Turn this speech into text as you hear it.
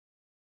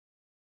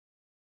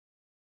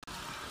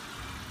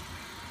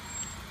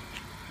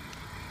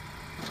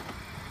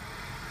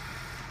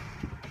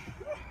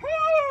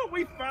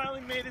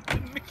finally made it to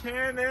the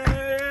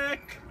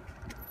mechanic.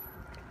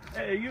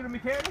 Hey, are you the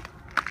mechanic?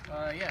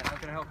 Yeah, how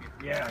can I help you?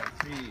 Yeah,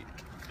 see,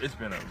 it's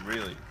been a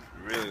really,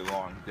 really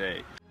long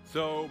day.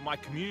 So my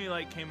community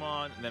light came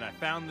on, and then I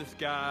found this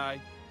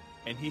guy,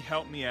 and he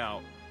helped me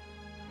out.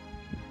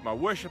 My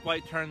worship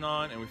light turned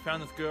on, and we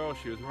found this girl.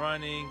 She was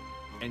running,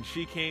 and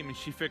she came and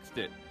she fixed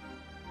it.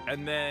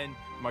 And then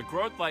my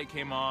growth light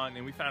came on,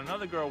 and we found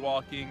another girl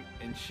walking,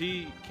 and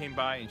she came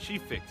by and she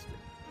fixed it.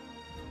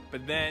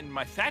 But then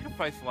my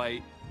sacrifice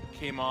light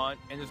came on,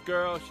 and this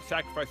girl, she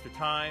sacrificed her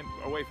time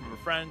away from her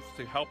friends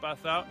to help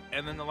us out,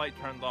 and then the light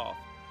turned off.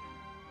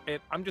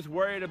 I'm just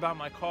worried about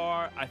my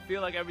car. I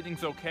feel like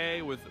everything's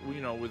okay with,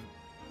 you know, with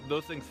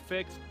those things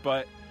fixed,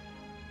 but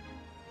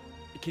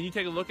can you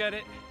take a look at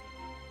it?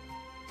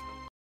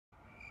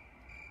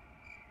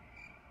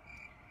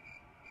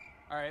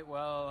 All right,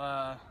 well,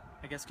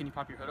 I guess can you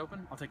pop your hood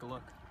open? I'll take a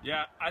look.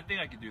 Yeah, I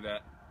think I could do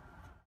that.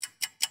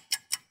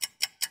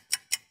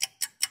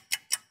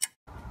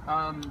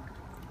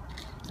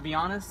 To be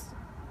honest,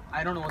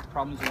 I don't know what the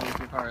problems are with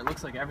your car. It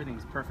looks like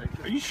everything's perfect.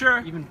 Are you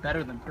sure? Even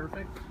better than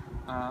perfect.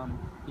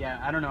 Yeah,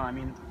 I don't know. I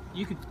mean,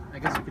 I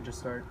guess you could just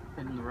start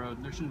hitting the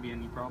road. There shouldn't be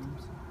any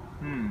problems.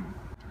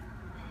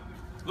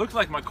 Looks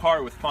like my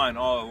car was fine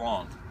all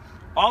along.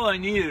 All I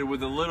needed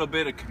was a little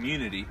bit of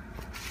community,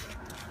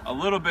 a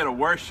little bit of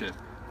worship,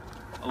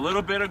 a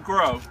little bit of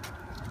growth,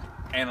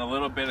 and a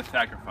little bit of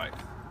sacrifice.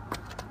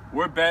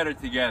 We're better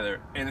together,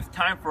 and it's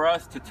time for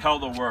us to tell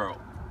the world.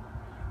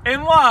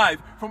 And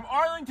live from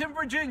Arlington,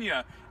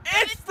 Virginia,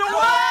 it's the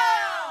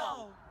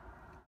world!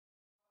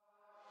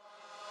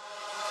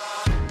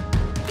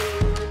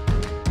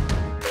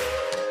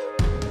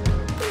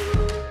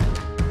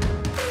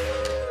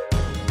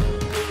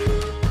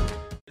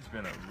 It's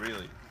been a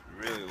really,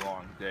 really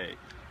long day.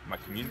 My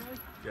community.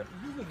 Yeah. Is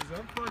this a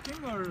reserved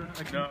parking or?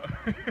 No.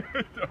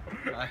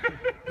 No.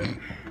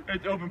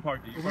 It's open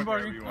parking. Open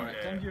parking? You want.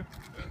 Alright, thank you.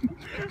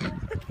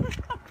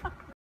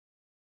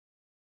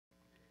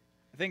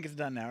 I think it's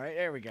done now, right?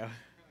 There we go.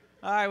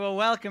 All right, well,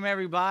 welcome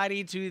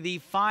everybody to the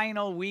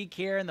final week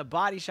here in the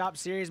Body Shop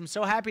series. I'm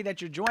so happy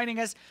that you're joining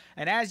us.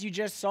 And as you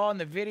just saw in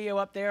the video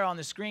up there on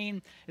the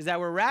screen, is that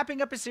we're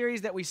wrapping up a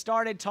series that we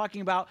started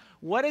talking about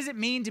what does it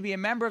mean to be a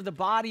member of the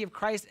body of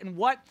Christ and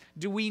what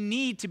do we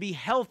need to be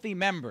healthy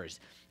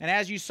members. And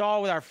as you saw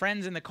with our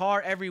friends in the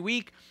car every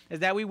week, is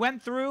that we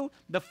went through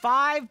the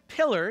 5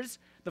 pillars,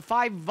 the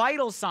 5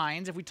 vital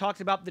signs, if we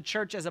talked about the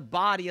church as a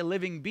body, a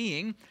living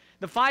being,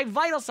 the 5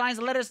 vital signs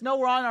that let us know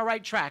we're on the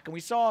right track. And we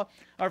saw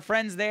our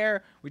friends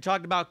there. We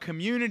talked about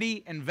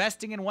community,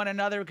 investing in one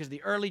another, because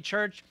the early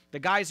church, the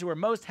guys who were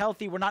most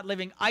healthy, were not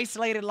living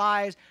isolated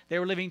lives. They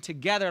were living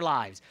together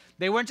lives.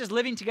 They weren't just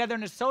living together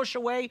in a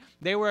social way.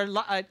 They were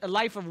a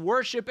life of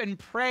worship and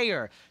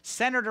prayer,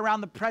 centered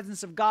around the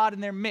presence of God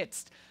in their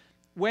midst.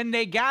 When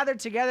they gathered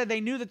together,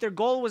 they knew that their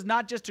goal was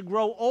not just to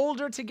grow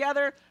older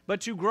together, but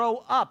to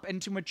grow up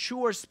and to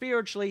mature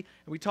spiritually.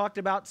 And we talked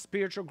about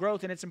spiritual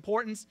growth and its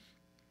importance.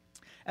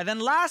 And then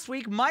last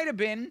week might have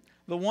been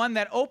the one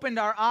that opened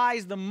our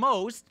eyes the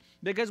most,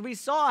 because we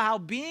saw how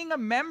being a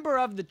member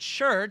of the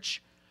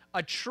church,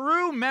 a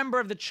true member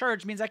of the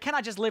church, means I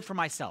cannot just live for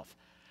myself.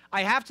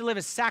 I have to live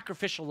a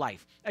sacrificial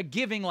life, a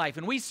giving life.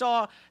 And we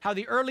saw how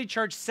the early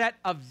church set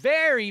a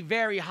very,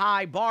 very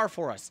high bar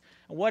for us,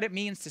 and what it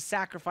means to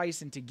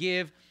sacrifice and to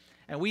give.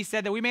 And we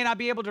said that we may not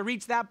be able to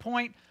reach that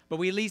point, but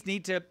we at least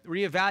need to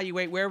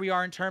reevaluate where we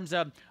are in terms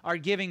of our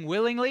giving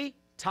willingly,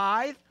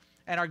 tithe,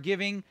 and our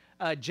giving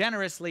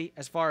generously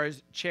as far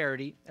as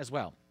charity as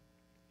well.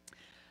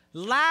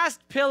 Last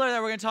pillar that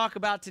we're going to talk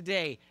about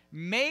today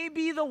may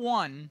be the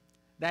one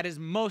that is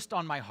most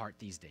on my heart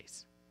these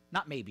days.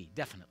 Not maybe,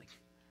 definitely.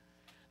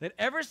 That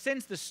ever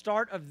since the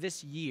start of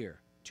this year,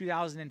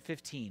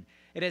 2015,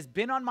 it has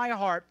been on my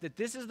heart that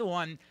this is the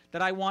one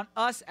that I want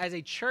us as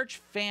a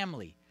church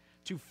family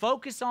to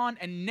focus on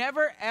and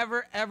never,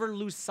 ever, ever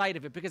lose sight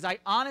of it, because I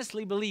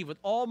honestly believe with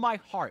all my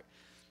heart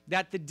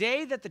that the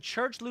day that the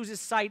church loses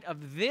sight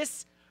of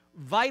this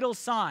vital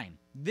sign,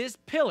 this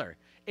pillar,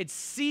 it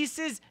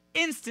ceases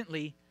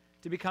instantly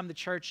to become the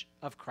church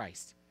of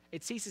Christ.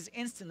 It ceases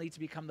instantly to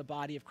become the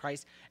body of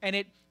Christ, and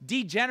it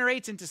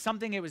degenerates into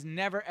something it was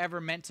never,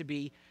 ever meant to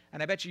be.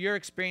 And I bet you your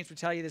experience would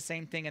tell you the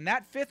same thing. And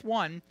that 5th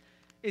one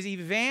is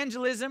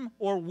evangelism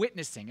or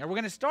witnessing. And we're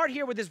going to start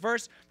here with this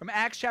verse from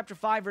Acts chapter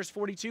 5, verse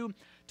 42.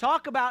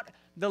 Talk about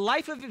the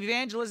life of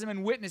evangelism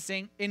and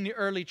witnessing in the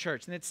early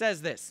church. And it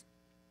says this.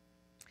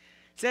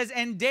 It says,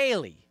 and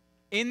daily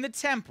in the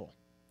temple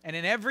and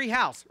in every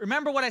house.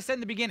 Remember what I said in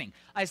the beginning.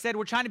 I said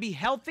we're trying to be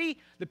healthy.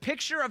 The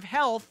picture of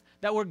health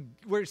that we're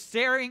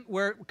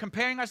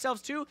comparing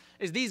ourselves to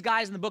is these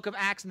guys in the book of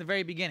Acts in the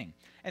very beginning.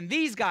 And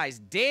these guys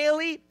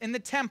daily in the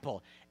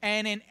temple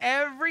and in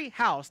every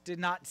house did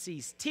not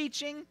cease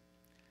teaching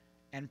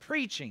and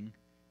preaching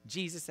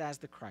Jesus as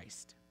the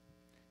Christ.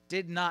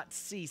 Did not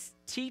cease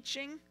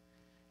teaching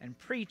and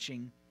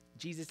preaching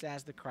Jesus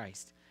as the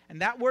Christ.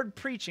 And that word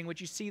preaching,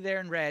 which you see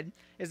there in red,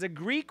 is a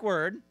Greek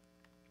word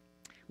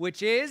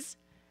which is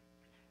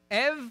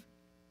evangelia.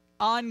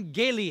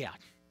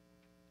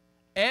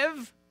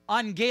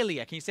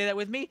 Evangelia. Can you say that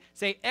with me?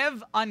 Say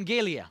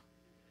Evangelia.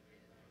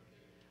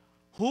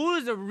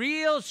 Who's a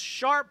real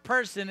sharp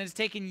person and has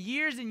taken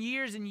years and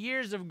years and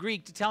years of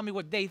Greek to tell me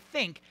what they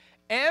think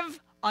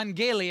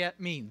Evangelia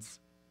means?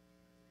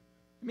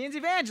 It means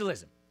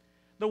evangelism.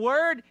 The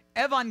word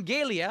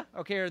evangelia,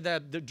 okay, or the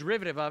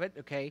derivative of it,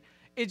 okay,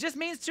 it just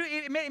means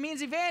it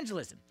means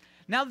evangelism.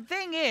 Now, the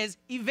thing is,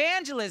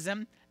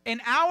 evangelism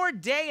in our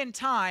day and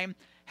time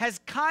has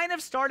kind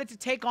of started to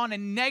take on a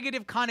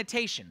negative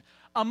connotation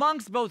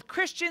amongst both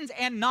Christians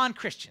and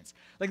non-Christians.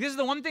 Like, this is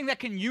the one thing that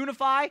can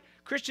unify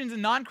Christians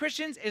and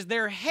non-Christians is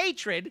their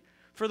hatred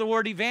for the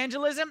word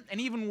evangelism,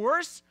 and even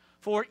worse,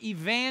 for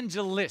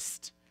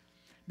evangelist.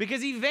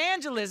 Because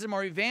evangelism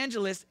or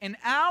evangelist in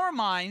our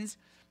minds,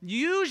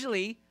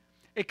 usually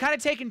it kind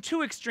of taken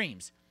two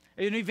extremes.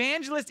 An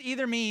evangelist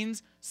either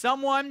means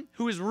someone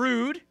who is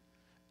rude,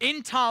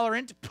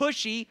 intolerant,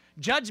 pushy,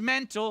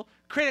 judgmental,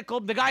 critical,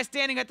 the guy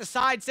standing at the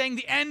side saying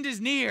the end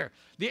is near.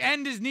 The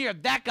end is near.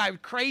 That guy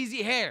with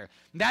crazy hair.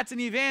 That's an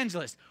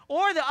evangelist.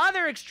 Or the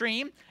other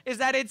extreme is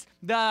that it's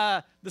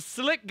the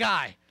slick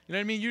guy. You know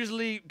what I mean?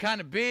 Usually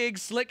kind of big,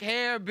 slick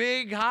hair,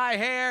 big, high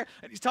hair.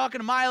 And he's talking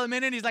a mile a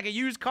minute. He's like a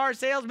used car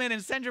salesman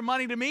and send your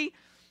money to me.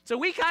 So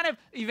we kind of,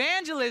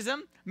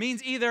 evangelism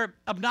means either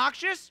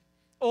obnoxious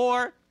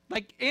or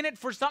like in it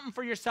for something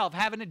for yourself,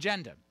 have an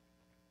agenda.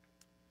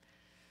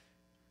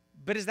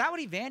 But is that what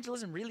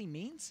evangelism really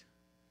means?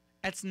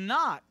 That's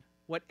not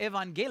what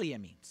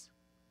evangelia means.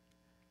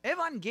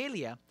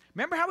 Evangelia,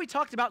 remember how we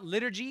talked about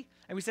liturgy?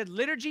 And we said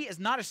liturgy is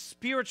not a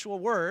spiritual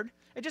word.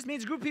 It just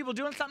means a group of people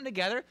doing something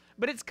together,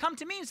 but it's come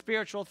to mean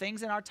spiritual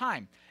things in our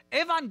time.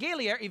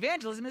 Evangelia,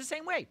 evangelism, is the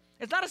same way.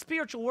 It's not a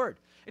spiritual word.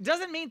 It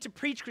doesn't mean to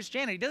preach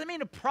Christianity. It doesn't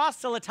mean to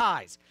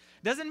proselytize.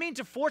 It doesn't mean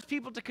to force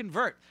people to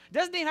convert. It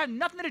doesn't even have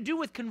nothing to do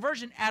with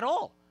conversion at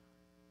all.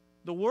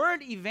 The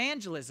word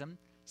evangelism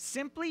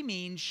simply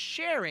means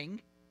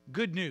sharing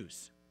good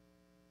news.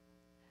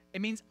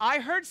 It means I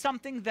heard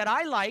something that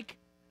I like,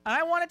 and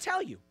I want to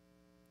tell you.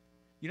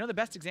 You know the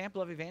best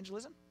example of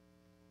evangelism?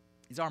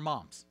 Is our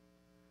moms.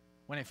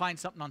 When they find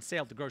something on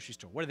sale at the grocery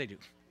store, what do?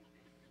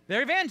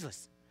 They're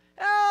evangelists.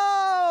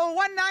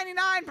 Oh,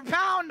 $1.99 per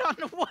pound on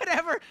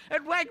whatever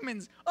at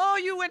Wegmans. Oh,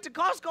 you went to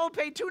Costco,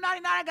 paid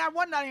 $2.99, I got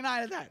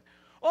 $1.99 of that.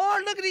 Or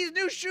look at these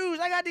new shoes,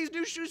 I got these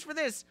new shoes for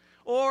this.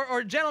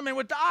 Or gentlemen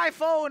with the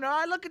iPhone,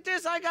 or look at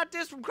this, I got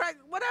this from Craig,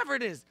 whatever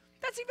it is.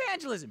 That's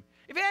evangelism.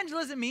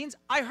 Evangelism means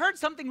I heard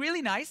something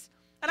really nice,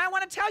 and I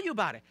want to tell you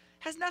about it.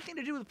 It has nothing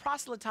to do with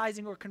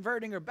proselytizing or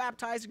converting or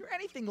baptizing or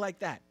anything like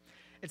that.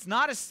 It's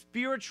not a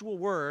spiritual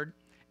word.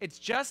 It's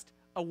just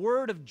a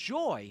word of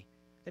joy.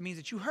 That means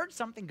that you heard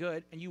something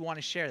good and you want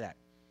to share that.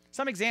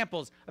 Some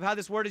examples of how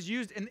this word is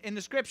used in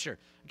the scripture.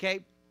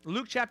 Okay,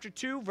 Luke chapter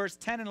 2, verse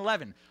 10 and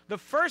 11. The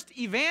first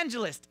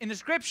evangelist in the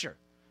scripture,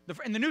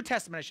 in the New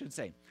Testament, I should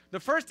say. The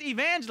first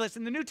evangelist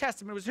in the New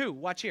Testament was who?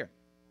 Watch here.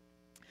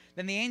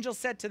 Then the angel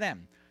said to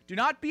them, do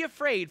not be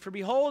afraid, for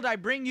behold, I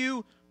bring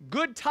you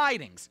good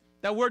tidings.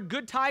 That word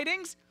good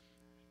tidings,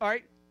 all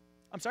right,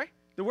 I'm sorry.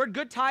 The word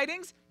good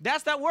tidings,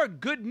 that's that word,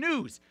 good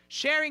news.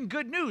 Sharing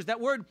good news. That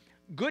word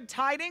good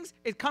tidings,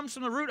 it comes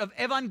from the root of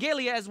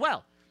evangelia as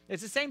well.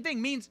 It's the same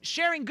thing, means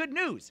sharing good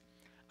news.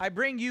 I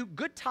bring you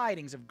good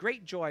tidings of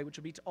great joy, which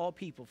will be to all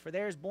people. For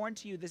there is born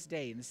to you this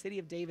day in the city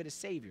of David a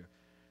Savior,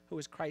 who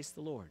is Christ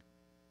the Lord.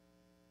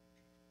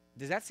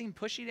 Does that seem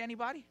pushy to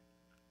anybody?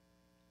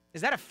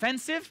 Is that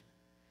offensive?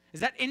 Is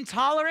that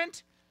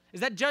intolerant?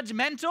 Is that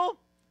judgmental?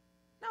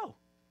 No,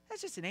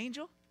 that's just an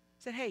angel.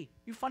 Said, hey,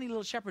 you funny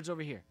little shepherds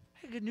over here.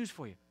 I got good news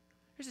for you.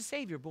 There's a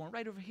Savior born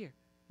right over here.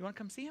 You want to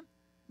come see him?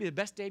 It'll be the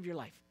best day of your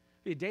life.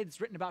 It'll be a day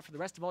that's written about for the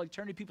rest of all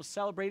eternity. People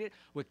celebrate it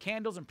with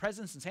candles and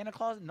presents and Santa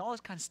Claus and all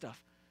this kind of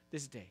stuff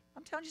this day.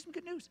 I'm telling you some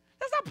good news.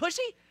 That's not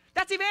pushy.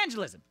 That's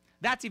evangelism.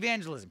 That's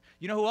evangelism.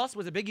 You know who else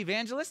was a big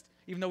evangelist,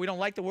 even though we don't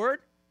like the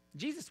word?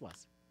 Jesus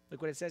was.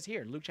 Look what it says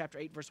here, Luke chapter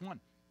 8, verse 1.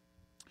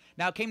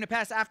 Now it came to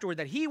pass afterward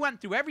that he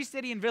went through every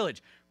city and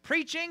village,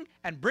 preaching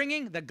and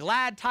bringing the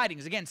glad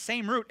tidings. Again,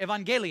 same root,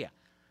 evangelia,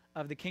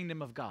 of the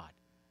kingdom of God.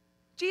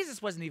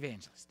 Jesus was an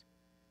evangelist.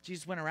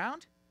 Jesus went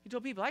around. He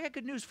told people, I got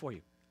good news for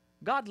you.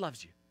 God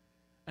loves you.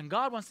 And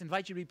God wants to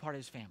invite you to be part of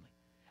his family.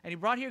 And he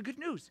brought here good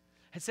news.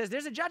 It says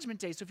there's a judgment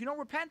day, so if you don't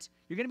repent,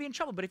 you're going to be in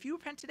trouble. But if you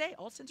repent today,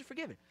 all sins are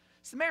forgiven.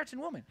 Samaritan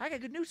woman, I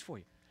got good news for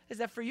you. Is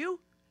that for you?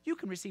 You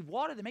can receive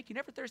water that make you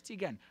never thirsty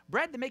again.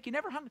 Bread that make you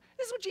never hungry.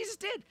 This is what Jesus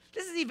did.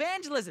 This is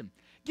evangelism.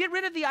 Get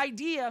rid of the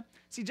idea.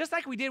 See, just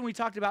like we did when we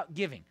talked about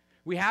giving.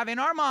 We have in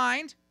our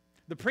mind,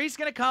 the priest's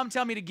going to come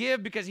tell me to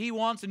give because he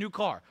wants a new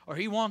car or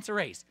he wants a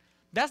raise.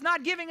 That's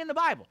not giving in the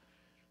Bible.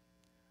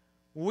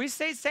 We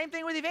say the same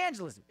thing with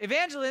evangelism.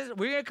 Evangelism,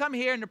 we're going to come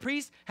here and the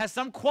priest has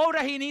some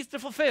quota he needs to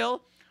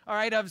fulfill, all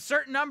right, of a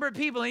certain number of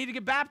people that need to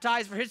get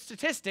baptized for his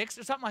statistics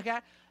or something like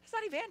that. That's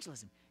not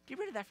evangelism. Get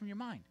rid of that from your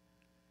mind.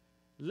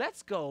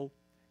 Let's go,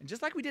 and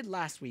just like we did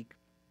last week,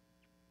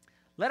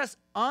 let us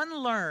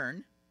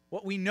unlearn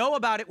what we know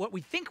about it, what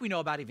we think we know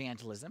about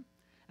evangelism,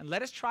 and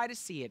let us try to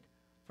see it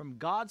from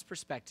God's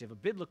perspective, a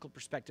biblical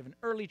perspective, an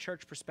early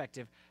church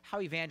perspective, how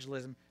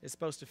evangelism is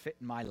supposed to fit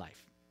in my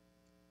life.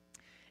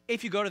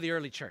 If you go to the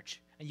early church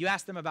and you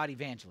ask them about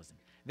evangelism,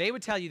 they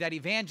would tell you that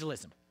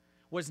evangelism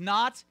was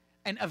not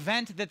an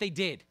event that they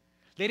did.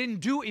 They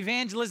didn't do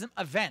evangelism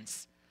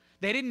events.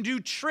 They didn't do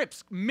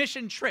trips,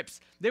 mission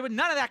trips. There was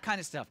none of that kind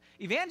of stuff.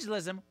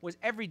 Evangelism was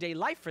everyday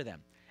life for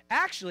them.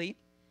 Actually,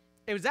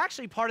 it was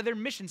actually part of their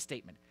mission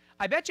statement.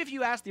 I bet you if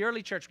you asked the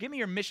early church, give me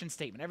your mission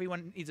statement.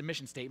 Everyone needs a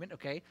mission statement,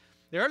 okay?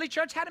 The early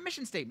church had a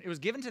mission statement. It was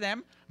given to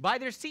them by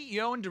their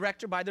CEO and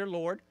director, by their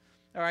Lord,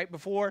 all right,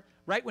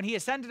 right when he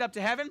ascended up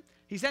to heaven,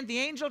 he sent the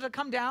angel to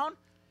come down,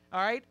 all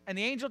right, and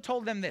the angel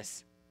told them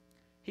this.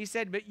 He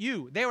said, but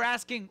they were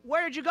asking,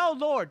 where did you go,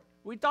 Lord?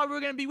 We thought we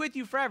were going to be with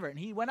you forever. And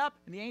he went up,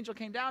 and the angel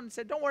came down and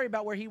said, don't worry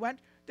about where he went.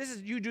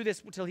 You do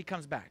this until he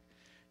comes back.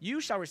 You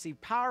shall receive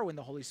power when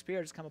the Holy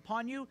Spirit has come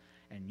upon you,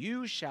 and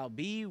you shall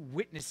be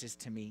witnesses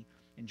to me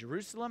in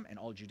Jerusalem and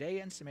all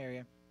Judea and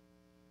Samaria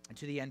and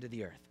to the end of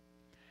the earth.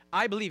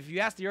 I believe if you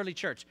ask the early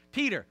church,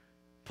 Peter,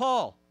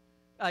 Paul,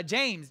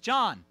 James,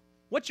 John,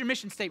 what's your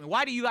mission statement?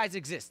 Why do you guys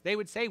exist? They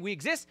would say, we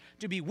exist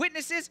to be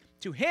witnesses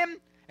to him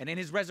and in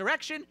his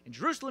resurrection in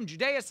Jerusalem,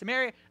 Judea,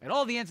 Samaria, and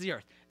all the ends of the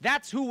earth.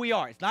 That's who we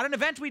are. It's not an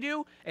event we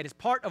do. It is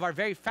part of our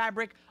very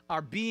fabric,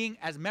 our being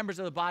as members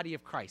of the body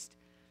of Christ.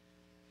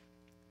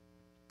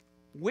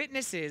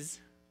 Witnesses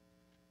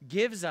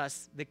gives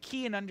us the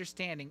key in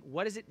understanding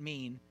what does it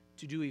mean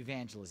to do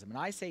evangelism. And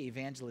I say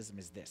evangelism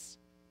is this.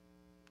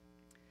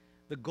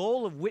 The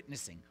goal of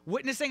witnessing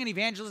and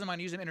evangelism, I'm going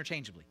to use them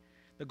interchangeably.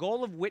 The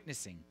goal of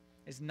witnessing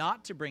is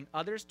not to bring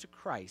others to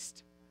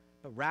Christ,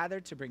 but rather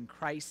to bring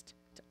Christ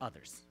to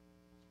others.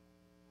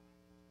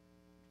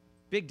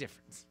 Big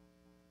difference.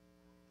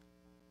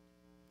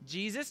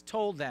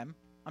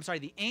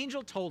 The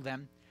angel told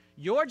them,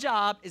 your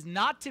job is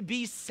not to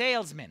be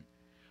salesmen.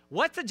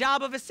 What's the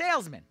job of a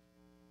salesman?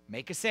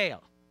 Make a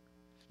sale.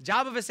 The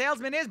job of a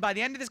salesman is, by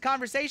the end of this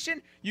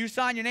conversation, you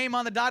sign your name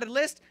on the dotted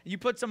list, you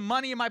put some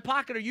money in my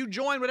pocket, or you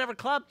join whatever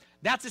club.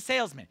 That's a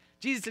salesman.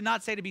 Jesus did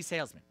not say to be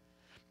salesmen.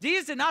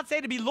 Jesus did not say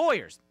to be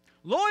lawyers.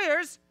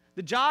 Lawyers,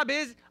 the job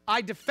is,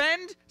 I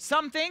defend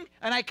something,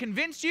 and I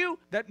convince you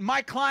that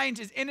my client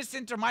is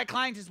innocent or my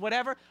client is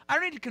whatever. I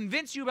don't need to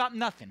convince you about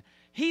nothing.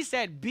 He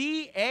said,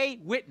 be a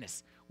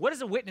witness. What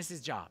is a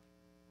witness's job?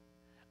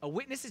 A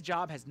witness's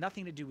job has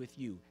nothing to do with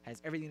you,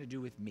 has everything to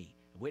do with me.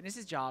 A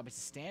witness's job is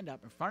to stand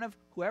up in front of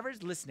whoever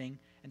is listening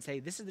and say,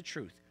 this is the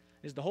truth.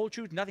 This is the whole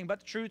truth, nothing but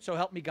the truth, so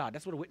help me God.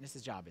 That's what a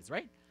witness's job is,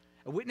 right?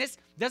 A witness,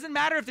 doesn't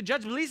matter if the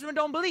judge believes him or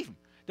don't believe him.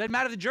 Doesn't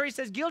matter if the jury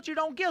says guilty or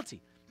don't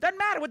guilty. Doesn't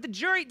matter what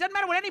doesn't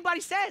matter what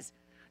anybody says.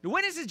 The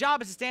witness's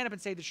job is to stand up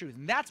and say the truth,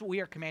 and that's what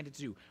we are commanded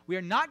to do. We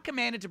are not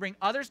commanded to bring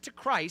others to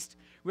Christ.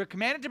 We are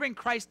commanded to bring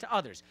Christ to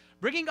others.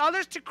 Bringing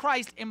others to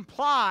Christ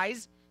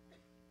implies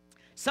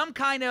some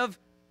kind of,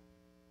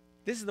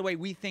 this is the way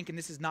we think, and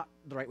this is not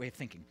the right way of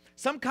thinking,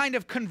 some kind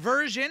of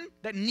conversion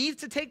that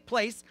needs to take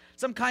place,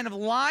 some kind of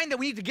line that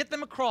we need to get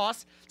them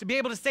across to be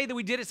able to say that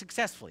we did it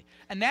successfully.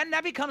 And then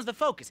that becomes the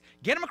focus.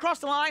 Get them across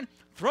the line,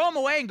 throw them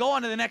away, and go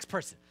on to the next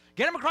person.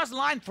 Get them across the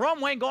line, throw them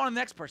away, and go on to the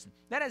next person.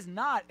 That is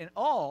not at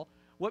all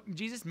what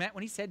Jesus meant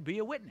when he said, be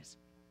a witness.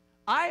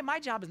 My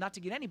job is not to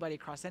get anybody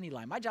across any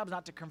line. My job is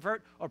not to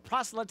convert or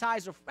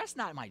proselytize. That's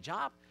not my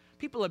job.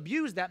 People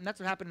abuse that, and that's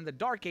what happened in the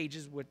Dark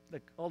Ages with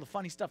all the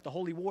funny stuff, the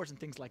holy wars and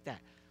things like that.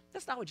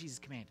 That's not what Jesus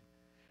commanded.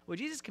 What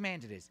Jesus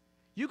commanded is,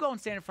 you go and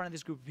stand in front of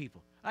this group of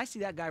people. I see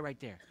that guy right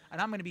there, and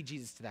I'm going to be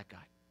Jesus to that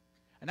guy.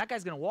 And that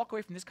guy's going to walk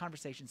away from this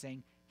conversation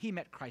saying, he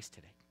met Christ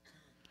today.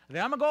 And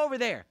then I'm going to go over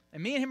there,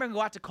 and me and him are going to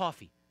go out to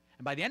coffee.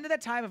 And by the end of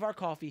that time of our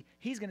coffee,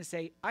 he's going to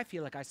say, I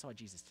feel like I saw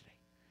Jesus today.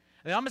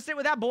 And then I'm going to sit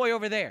with that boy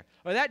over there,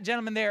 or that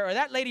gentleman there, or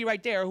that lady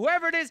right there, or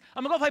whoever it is.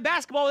 I'm going to go play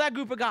basketball with that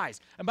group of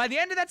guys. And by the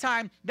end of that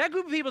time, that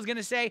group of people is going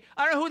to say,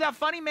 I don't know who that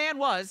funny man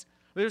was,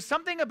 but there's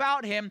something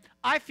about him.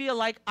 I feel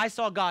like I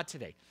saw God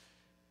today.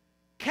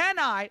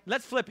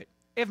 Let's flip it.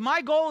 If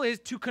my goal is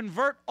to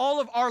convert all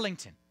of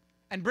Arlington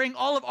and bring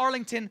all of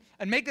Arlington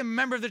and make them a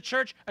member of the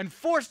church and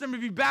force them to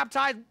be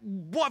baptized,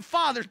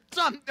 Father,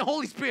 Son, the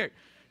Holy Spirit.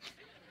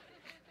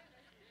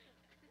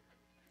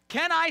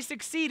 Can I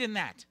succeed in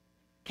that?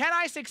 Can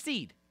I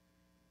succeed?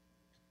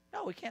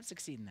 No, we can't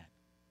succeed in that.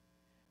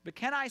 But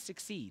can I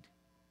succeed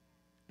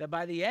that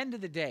by the end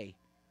of the day,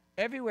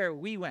 everywhere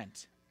we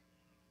went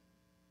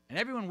and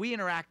everyone we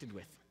interacted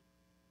with,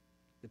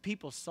 the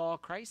people saw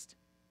Christ?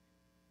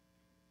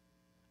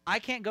 I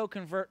can't go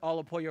convert all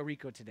of Puerto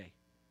Rico today.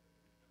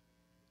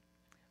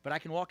 But I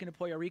can walk into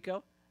Puerto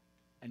Rico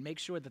and make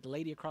sure that the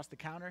lady across the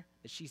counter,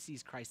 that she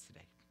sees Christ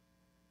today.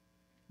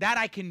 That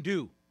I can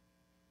do.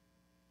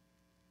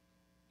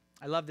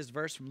 I love this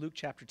verse from Luke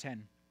chapter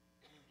 10.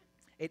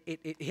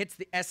 It hits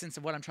the essence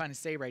of what I'm trying to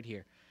say right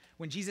here.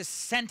 When Jesus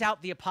sent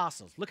out the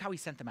apostles, look how he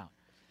sent them out.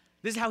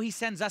 This is how he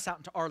sends us out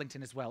into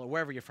Arlington as well, or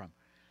wherever you're from.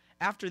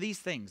 After these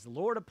things, the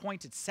Lord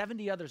appointed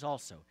 70 others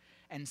also,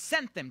 and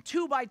sent them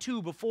 2 by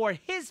 2 before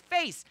his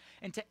face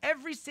into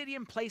every city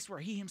and place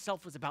where he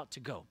himself was about to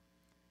go.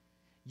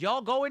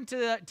 Y'all go into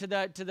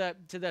the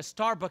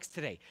Starbucks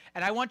today,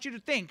 and I want you to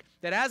think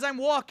that as I'm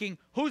walking,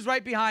 who's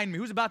right behind me?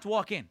 Who's about to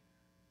walk in?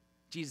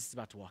 Jesus is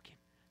about to walk in.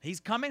 He's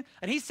coming,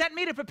 and he sent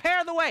me to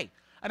prepare the way.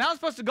 And I'm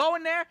supposed to go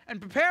in there and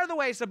prepare the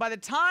way so by the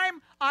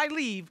time I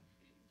leave,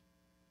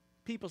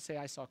 people say,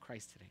 I saw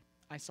Christ today.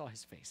 I saw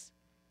his face.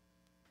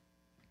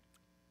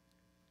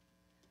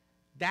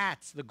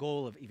 That's the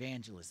goal of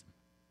evangelism.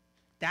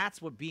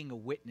 That's what being a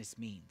witness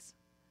means.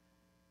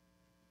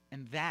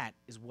 And that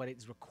is what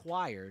is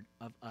required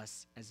of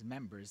us as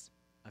members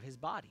of his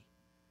body.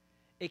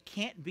 It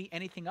can't be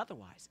anything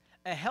otherwise.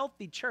 A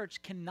healthy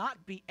church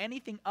cannot be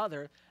anything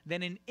other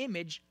than an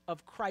image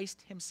of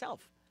Christ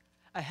himself.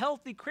 A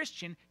healthy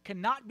Christian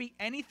cannot be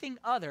anything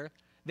other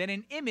than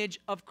an image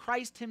of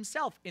Christ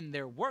himself in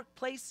their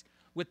workplace,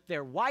 with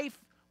their wife,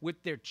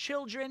 with their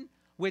children,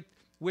 with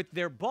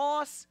their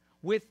boss,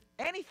 with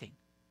anything.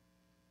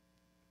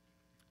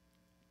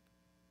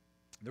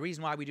 The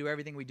reason why we do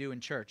everything we do in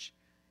church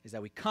is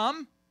that we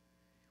come,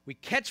 we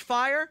catch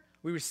fire,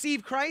 we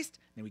receive Christ,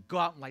 and we go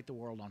out and light the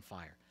world on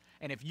fire.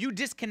 And if you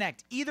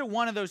disconnect either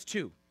one of those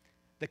two,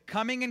 the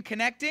coming and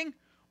connecting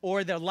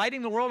or the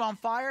lighting the world on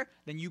fire,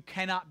 then you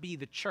cannot be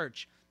the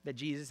church that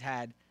Jesus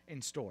had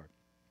in store.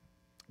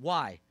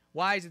 Why?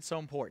 Why is it so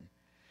important?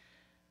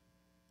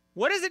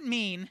 What does it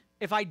mean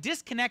if I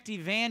disconnect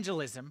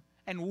evangelism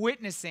and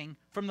witnessing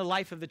from the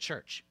life of the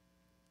church?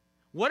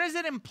 What does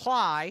it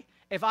imply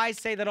if I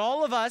say that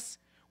all of us,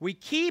 we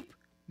keep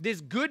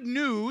this good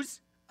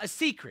news a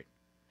secret?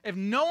 If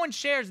no one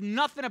shares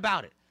nothing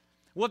about it.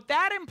 What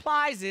that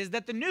implies is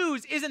that the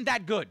news isn't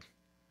that good.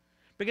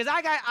 Because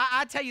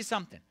I tell you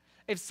something.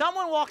 If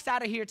someone walks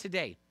out of here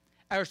today,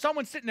 or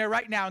someone's sitting there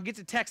right now and gets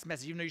a text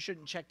message, even though you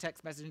shouldn't check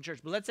text message in church,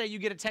 but let's say you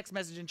get a text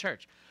message in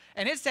church,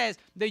 and it says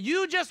that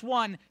you just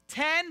won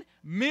 $10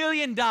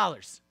 million.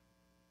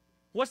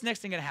 What's the next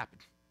thing going to happen?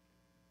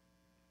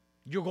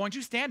 You're going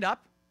to stand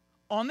up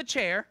on the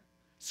chair,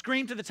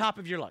 scream to the top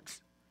of your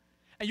lungs.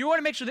 And you want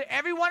to make sure that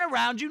everyone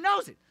around you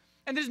knows it.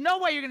 And there's no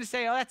way you're going to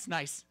say, oh, that's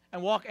nice,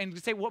 and walk and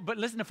say, well, but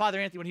listen to Father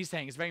Anthony, what he's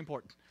saying is very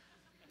important.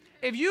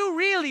 If you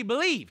really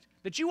believed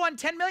that you won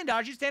 $10 million,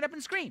 you'd stand up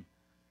and scream.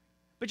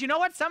 But you know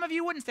what? Some of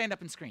you wouldn't stand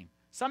up and scream.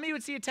 Some of you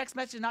would see a text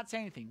message and not say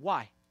anything.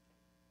 Why?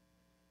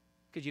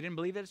 Because you didn't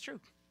believe that it's true.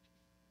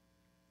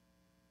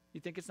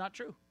 You think it's not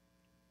true.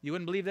 You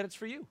wouldn't believe that it's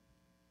for you.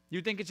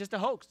 You think it's just a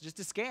hoax, just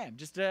a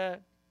scam,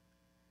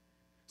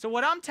 So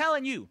what I'm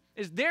telling you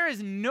is there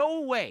is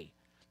no way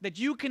that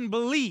you can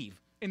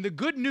believe in the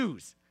good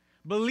news,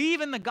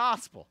 believe in the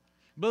gospel,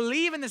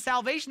 believe in the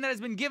salvation that has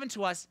been given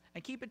to us,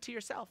 and keep it to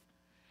yourself.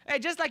 Hey,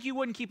 just like you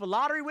wouldn't keep a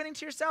lottery winning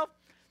to yourself,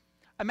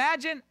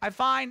 imagine I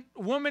find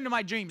a woman in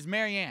my dreams,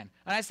 Mary Ann,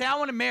 and I say, I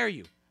want to marry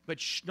you, but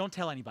shh, don't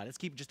tell anybody. Let's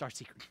keep it just our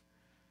secret.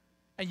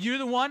 And you're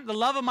the one, the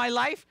love of my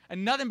life,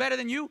 and nothing better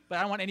than you, but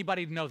I don't want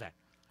anybody to know that.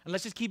 And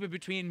let's just keep it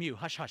between you.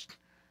 Hush, hush.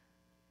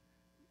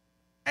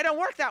 It don't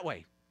work that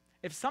way.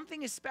 If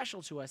something is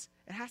special to us,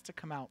 it has to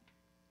come out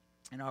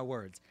in our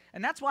words.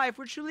 And that's why if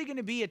we're truly going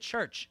to be a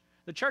church,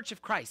 the church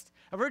of Christ,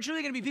 if we're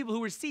truly going to be people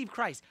who receive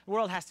Christ, the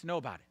world has to know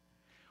about it.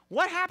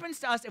 What happens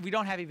to us if we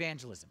don't have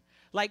evangelism?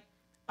 Like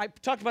I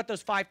talked about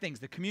those 5 things,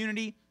 the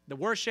community, the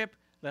worship,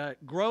 the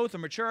growth or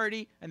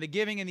maturity, and the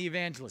giving and the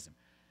evangelism.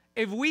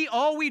 If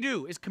all we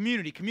do is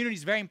community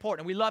is very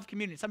important, and we love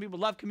community. Some people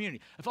love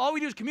community. If all we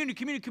do is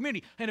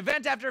community, and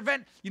event after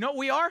event, you know what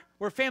we are?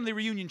 We're a family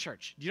reunion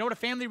church. Do you know what a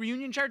family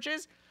reunion church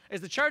is?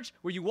 It's the church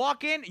where you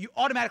walk in, you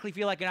automatically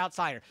feel like an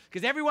outsider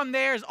because everyone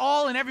there is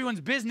all in everyone's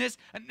business,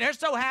 and they're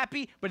so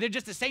happy, but they're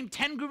just the same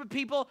 10 group of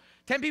people,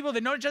 10 people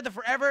that know each other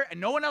forever, and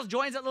no one else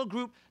joins that little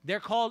group.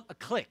 They're called a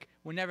clique.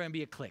 We're never going to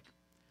be a clique.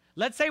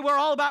 Let's say we're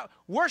all about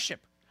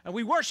worship, and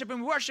we worship,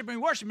 and we worship, and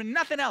we worship, and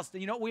nothing else. Then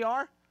you know what we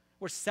are?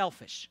 We're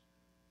selfish.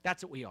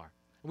 That's what we are.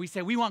 We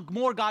say we want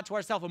more God to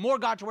ourselves, and more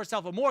God to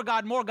ourselves, and more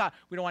God, more God.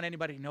 We don't want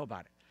anybody to know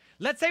about it.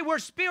 Let's say we're a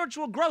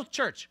spiritual growth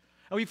church,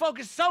 and we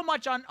focus so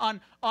much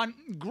on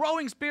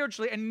growing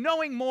spiritually and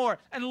knowing more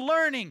and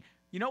learning.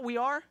 You know what we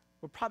are?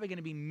 We're probably going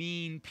to be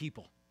mean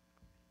people.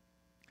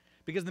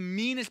 Because the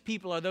meanest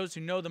people are those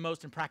who know the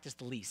most and practice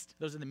the least.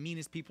 Those are the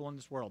meanest people in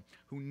this world,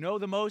 who know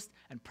the most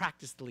and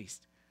practice the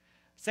least.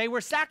 Say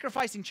we're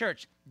sacrificing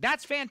church.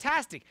 That's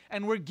fantastic.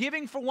 And we're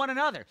giving for one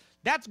another.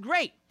 That's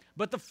great.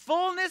 But the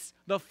fullness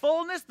of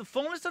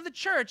the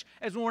church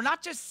is when we're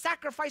not just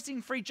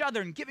sacrificing for each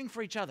other and giving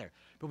for each other,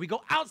 but we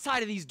go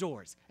outside of these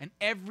doors, and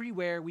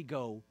everywhere we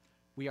go,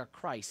 we are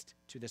Christ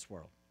to this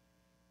world.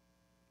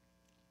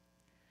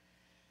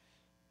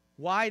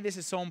 Why this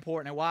is so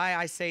important and why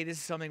I say this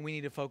is something we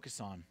need to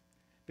focus on.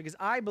 Because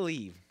I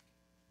believe,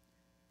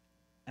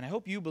 and I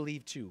hope you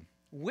believe too,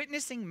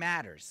 witnessing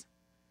matters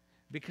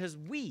because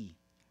we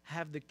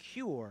have the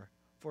cure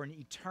for an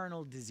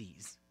eternal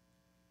disease.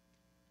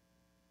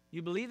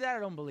 You believe that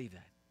or don't believe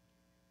that?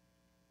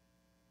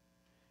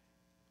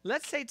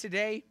 Let's say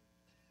today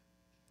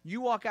you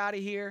walk out of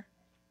here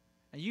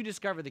and you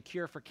discover the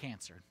cure for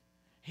cancer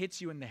hits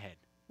you in the head.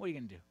 What are you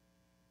going to do?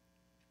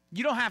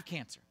 You don't have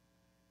cancer.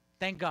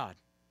 Thank God.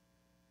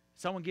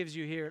 someone gives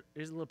you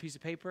here's a little piece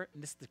of paper,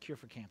 and this is the cure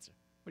for cancer.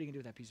 What are you going to do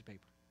with that piece of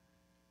paper?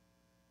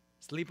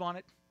 Sleep on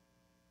it?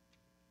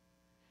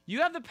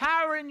 You have the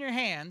power in your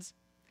hands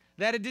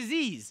that a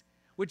disease,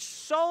 which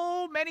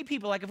so many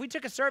people, like if we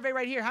took a survey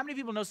right here, how many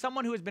people know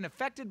someone who has been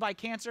affected by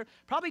cancer,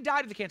 probably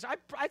died of the cancer?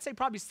 I'd say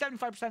probably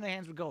 75% of the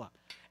hands would go up.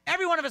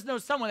 Every one of us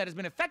knows someone that has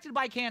been affected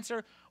by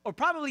cancer or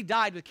probably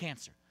died with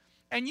cancer.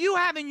 And you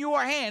have in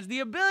your hands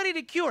the ability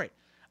to cure it.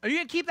 Are you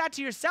going to keep that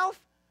to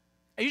yourself?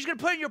 Are you just going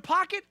to put it in your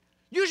pocket?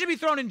 You should be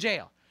thrown in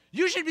jail.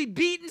 You should be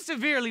beaten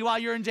severely while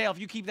you're in jail if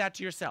you keep that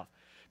to yourself.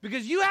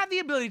 Because you have the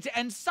ability to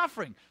end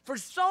suffering for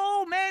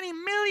so many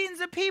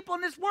millions of people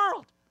in this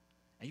world.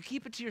 And you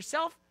keep it to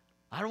yourself?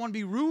 I don't want to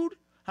be rude.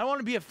 I don't want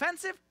to be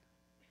offensive.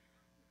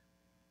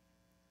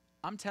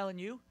 I'm telling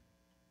you,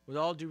 with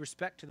all due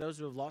respect to those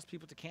who have lost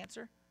people to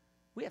cancer,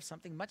 we have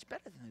something much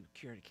better than the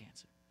cure to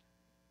cancer.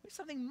 We have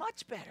something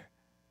much better.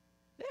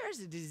 There's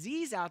a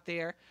disease out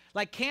there,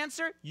 like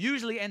cancer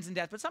usually ends in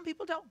death, but some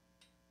people don't.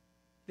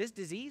 This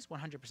disease,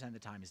 100% of the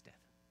time, is death.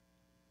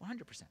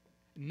 100%.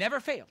 Never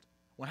failed.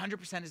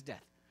 100% is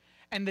death.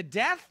 And the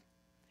death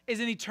is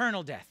an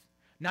eternal death.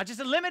 Not just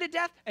a limited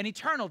death, an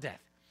eternal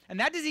death. And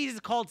that disease is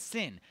called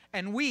sin.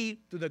 And we,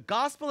 through the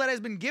gospel that has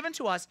been given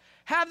to us,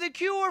 have the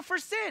cure for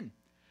sin.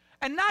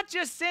 And not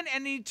just sin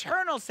in an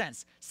eternal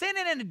sense. Sin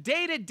in a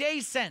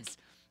day-to-day sense.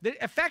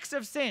 The effects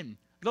of sin.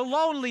 The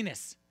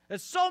loneliness.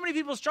 There's so many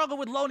people struggle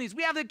with loneliness.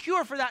 We have the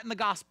cure for that in the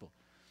gospel.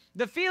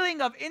 The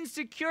feeling of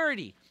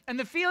insecurity and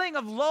the feeling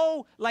of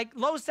low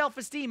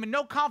self-esteem and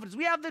no confidence.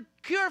 We have the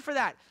cure for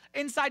that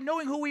inside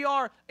knowing who we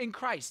are in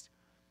Christ.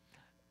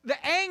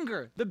 The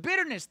anger, the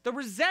bitterness, the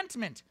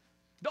resentment,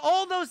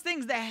 all those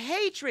things, the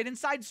hatred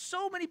inside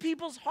so many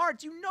people's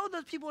hearts. You know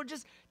those people are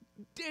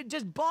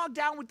just bogged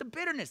down with the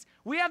bitterness.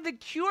 We have the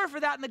cure for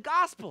that in the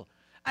gospel.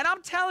 And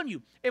I'm telling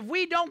you, if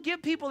we don't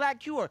give people that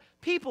cure,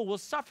 people will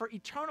suffer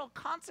eternal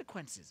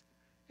consequences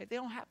if they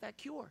don't have that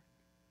cure.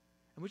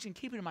 And we can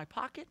keep it in my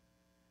pocket,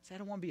 say I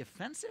don't want to be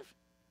offensive.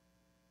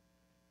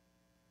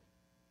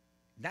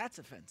 That's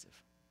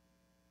offensive.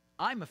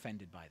 I'm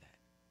offended by that.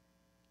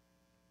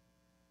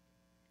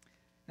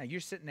 Now you're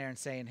sitting there and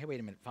saying, hey, wait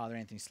a minute, Father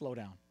Anthony, slow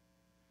down.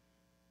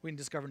 We didn't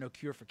discover no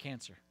cure for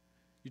cancer.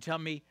 You tell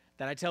me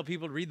that I tell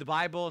people to read the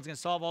Bible, it's going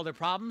to solve all their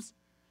problems?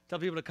 Tell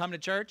people to come to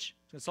church,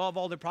 it's going to solve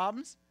all their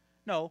problems?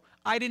 No,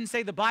 I didn't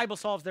say the Bible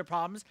solves their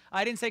problems.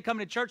 I didn't say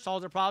coming to church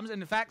solves their problems.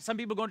 And in fact, some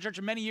people go to church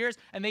for many years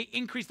and they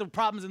increase the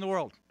problems in the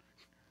world.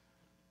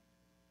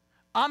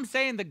 I'm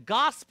saying the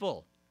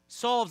gospel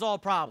solves all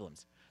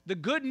problems. The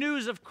good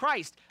news of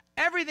Christ,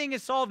 everything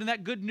is solved in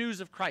that good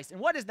news of Christ. And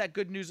what is that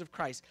good news of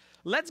Christ?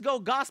 Let's go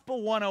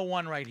Gospel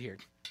 101 right here.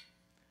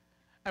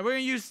 And we're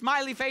going to use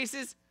smiley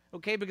faces,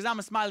 okay, because I'm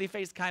a smiley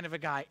face kind of a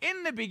guy.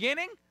 In the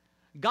beginning,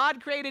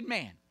 God created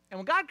man. And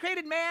when God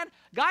created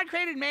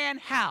man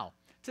how?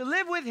 To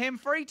live with him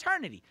for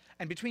eternity.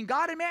 And between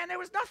God and man, there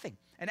was nothing.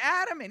 And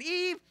Adam and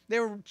Eve, they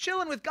were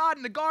chilling with God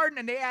in the garden,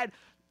 and they had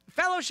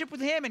fellowship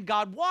with him, and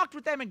God walked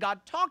with them, and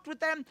God talked with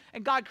them,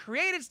 and God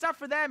created stuff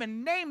for them,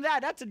 and named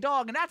that's a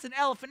dog, and that's an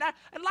elephant,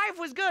 and life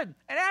was good.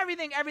 And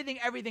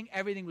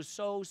everything was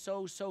so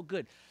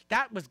good.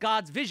 That was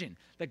God's vision,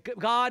 that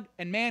God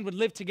and man would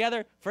live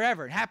together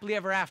forever, and happily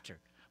ever after.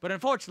 But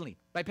unfortunately,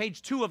 by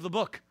page 2 of the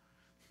book,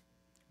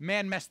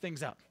 man messed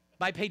things up.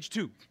 By page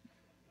 2.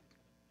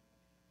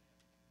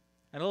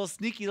 And a little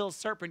sneaky little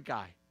serpent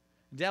guy,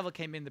 the devil,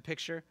 came in the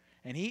picture,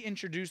 and he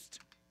introduced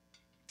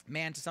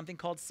man to something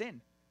called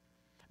sin.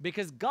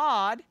 Because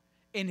God,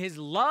 in his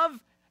love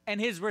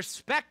and his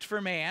respect for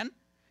man,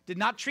 did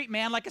not treat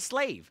man like a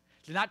slave,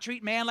 did not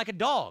treat man like a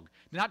dog,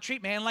 did not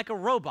treat man like a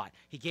robot.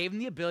 He gave him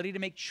the ability to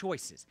make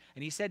choices.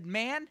 And he said,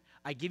 man,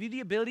 I give you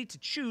the ability to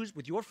choose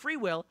with your free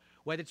will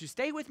whether to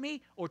stay with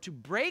me or to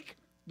break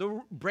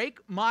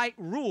my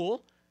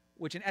rule,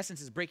 which in essence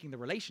is breaking the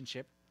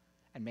relationship.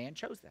 And man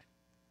chose that.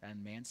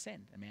 And man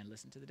sinned, and man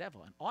listened to the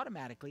devil. And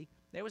automatically,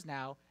 there was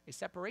now a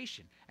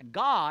separation. And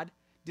God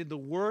did the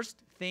worst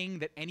thing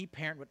that any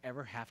parent would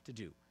ever have to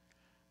do.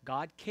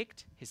 God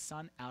kicked his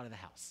son out of the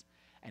house.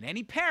 And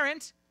any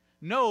parent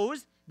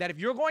knows that if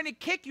you're going to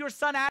kick your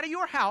son out of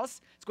your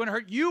house, it's going to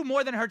hurt you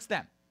more than it hurts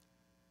them.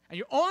 And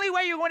your only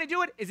way you're going to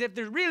do it is if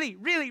there's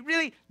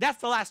really, that's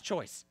the last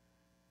choice.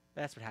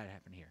 That's what had to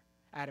happen here.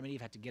 Adam and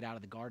Eve had to get out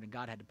of the garden, and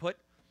God had to put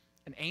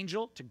an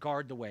angel to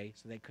guard the way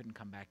so they couldn't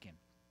come back in.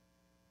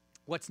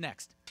 What's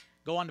next?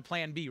 Go on to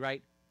plan B,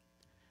 right?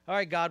 All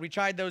right, God, we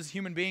tried those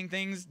human being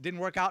things. Didn't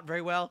work out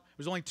very well. There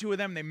was only 2 of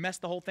them. They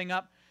messed the whole thing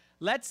up.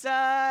 Let's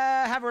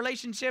have a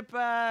relationship.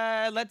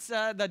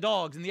 The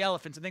dogs and the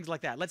elephants and things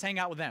like that. Let's hang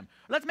out with them.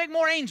 Let's make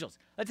more angels.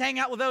 Let's hang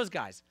out with those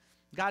guys.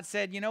 God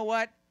said, you know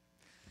what?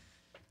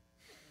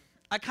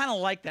 I kind of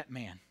like that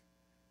man.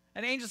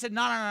 And the angel said,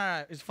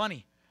 no. It's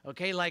funny.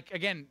 Okay, like,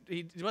 again,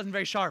 he wasn't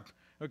very sharp.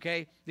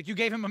 Okay? Like, you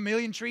gave him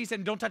 1,000,000 trees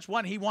and don't touch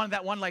one. He wanted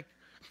that one, like,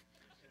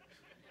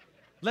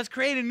 let's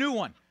create a new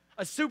one.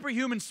 A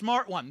superhuman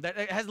smart one that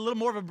has a little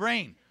more of a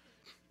brain.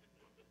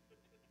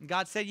 And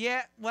God said,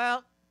 yeah,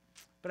 well,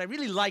 but I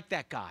really like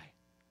that guy.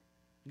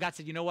 And God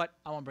said, you know what?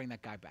 I want to bring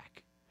that guy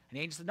back. And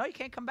the angel said, no, you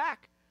can't come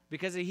back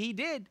because he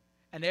did.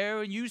 And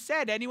there you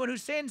said, anyone who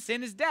sins,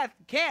 sin is death.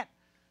 Can't.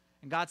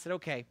 And God said,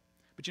 okay.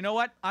 But you know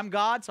what? I'm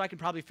God, so I can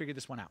probably figure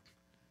this one out.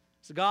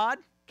 So God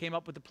came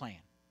up with the plan.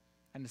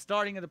 And the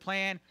starting of the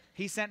plan,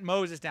 he sent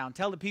Moses down.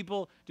 Tell the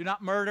people, do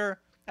not murder,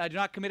 do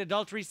not commit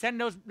adultery.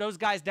 Send those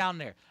guys down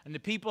there. And the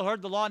people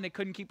heard the law and they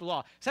couldn't keep the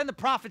law. Send the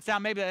prophets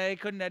down. Maybe they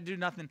couldn't do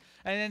nothing.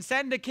 And then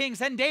send the king.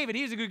 Send David.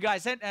 He's a good guy.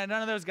 Send none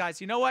of those guys.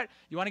 You know what?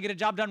 You want to get a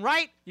job done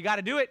right? You got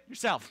to do it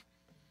yourself.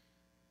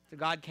 So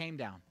God came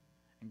down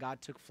and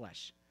God took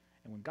flesh.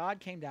 And when God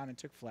came down and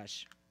took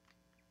flesh,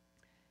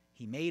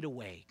 he made a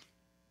way.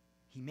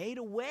 He made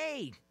a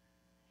way.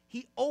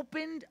 He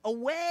opened a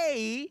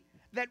way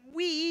that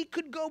we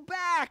could go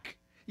back.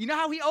 You know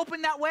how he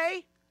opened that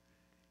way?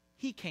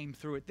 He came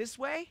through it this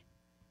way,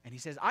 and he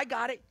says, I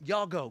got it,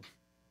 y'all go.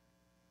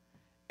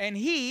 And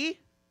he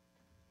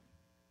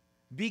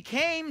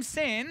became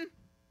sin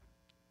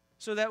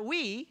so that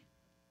we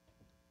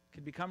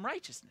could become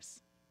righteousness.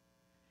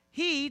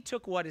 He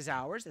took what is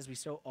ours, as we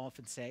so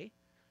often say,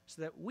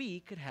 so that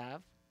we could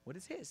have what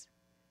is his.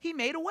 He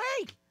made a way.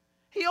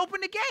 He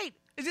opened a gate.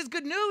 Is this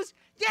good news?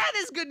 Yeah,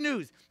 this is good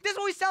news. This is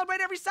what we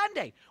celebrate every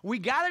Sunday. We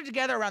gather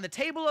together around the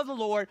table of the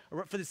Lord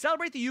to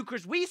celebrate the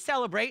Eucharist. We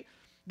celebrate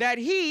that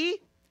he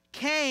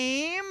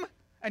came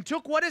and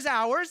took what is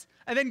ours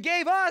and then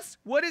gave us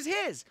what is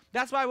his.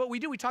 That's why what we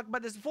do, we talked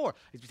about this before,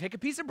 is we take a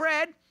piece of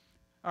bread,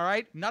 all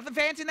right, nothing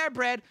fancy in that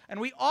bread, and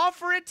we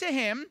offer it to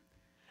him,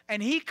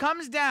 and he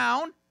comes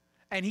down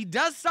and he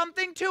does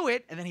something to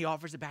it, and then he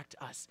offers it back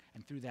to us.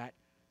 And through that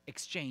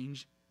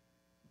exchange,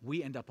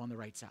 we end up on the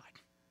right side.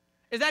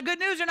 Is that good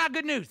news or not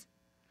good news?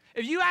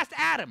 If you asked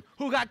Adam,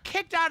 who got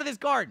kicked out of this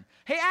garden,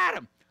 hey,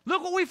 Adam,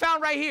 look what we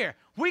found right here.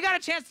 We got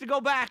a chance to go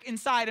back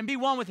inside and be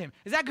one with him.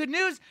 Is that good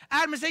news?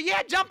 Adam would say,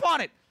 yeah, jump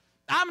on it.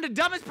 I'm the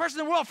dumbest person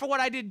in the world for what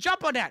I did.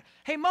 Jump on that.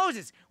 Hey,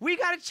 Moses, we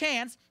got a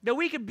chance that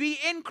we could be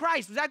in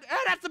Christ. That's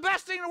the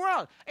best thing in the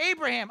world.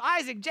 Abraham,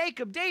 Isaac,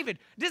 Jacob, David.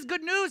 This is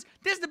good news.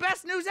 This is the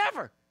best news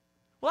ever.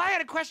 Well, I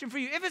had a question for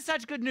you. If it's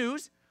such good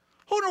news,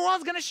 who in the world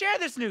is going to share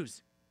this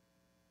news?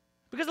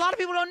 Because a lot of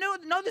people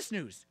don't know this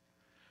news.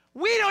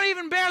 We don't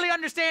even barely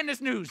understand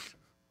this news.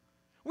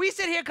 We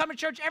sit here, come to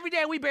church every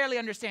day, and we barely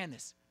understand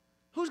this.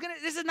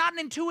 This is not an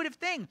intuitive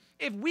thing.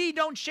 If we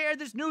don't share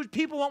this news,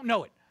 people won't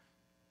know it.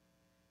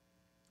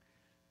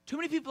 Too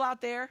many people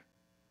out there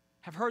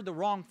have heard the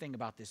wrong thing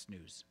about this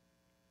news.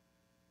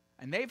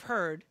 And they've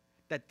heard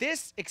that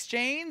this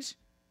exchange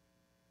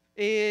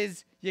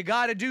is you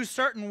got to do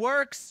certain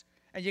works,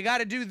 and you got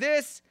to do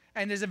this,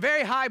 and there's a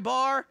very high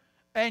bar,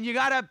 and you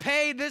got to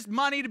pay this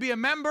money to be a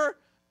member.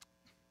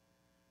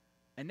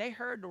 And they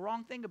heard the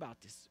wrong thing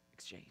about this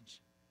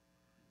exchange.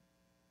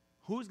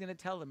 Who's going to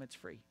tell them it's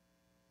free?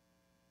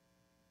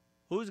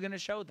 Who's going to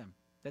show them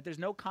that there's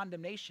no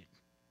condemnation?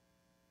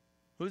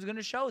 Who's going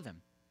to show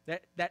them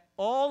that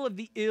all of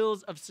the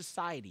ills of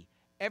society,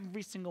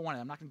 every single one of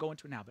them, I'm not going to go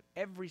into it now, but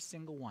every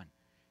single one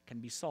can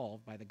be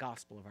solved by the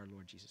gospel of our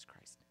Lord Jesus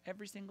Christ.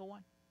 Every single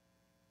one.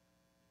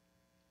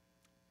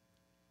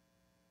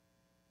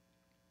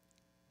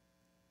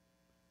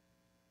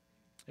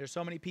 There's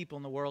so many people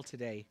in the world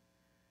today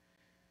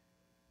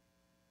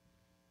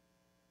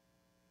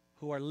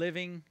who are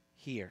living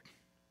here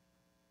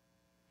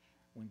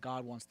when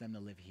God wants them to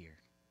live here.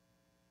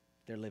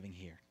 They're living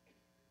here.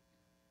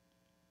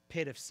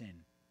 Pit of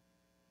sin,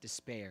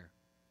 despair,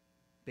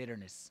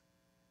 bitterness,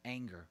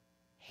 anger,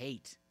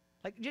 hate.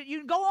 Like,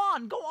 you go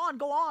on, go on,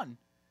 go on.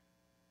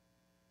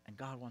 And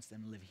God wants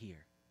them to live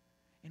here.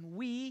 And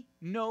we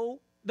know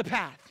the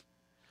path.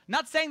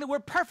 Not saying that we're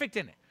perfect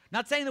in it.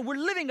 Not saying that we're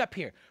living up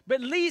here.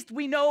 But at least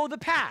we know the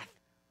path.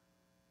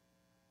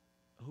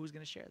 Who's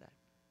going to share that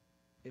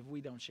if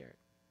we don't share it?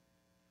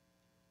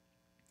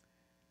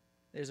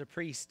 There's a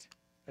priest,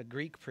 a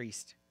Greek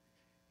priest,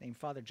 named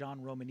Father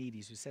John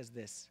Romanides, who says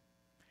this.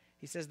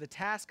 He says, the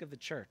task of the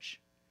church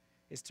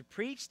is to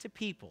preach to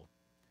people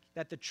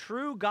that the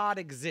true God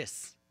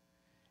exists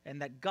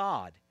and that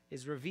God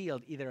is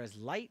revealed either as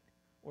light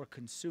or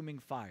consuming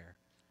fire,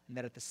 and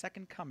that at the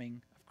second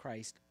coming of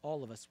Christ,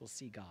 all of us will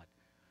see God.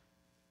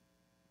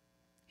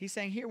 He's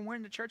saying here, when we're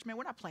in the church, man,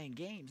 we're not playing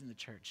games in the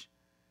church.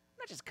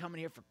 We're not just coming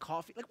here for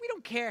coffee. Like, we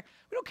don't care.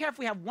 We don't care if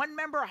we have one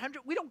member,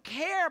 100. We don't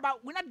care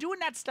about, we're not doing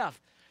that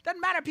stuff.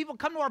 Doesn't matter if people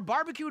come to our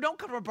barbecue, don't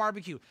come to our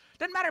barbecue.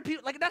 Doesn't matter if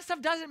people, like, that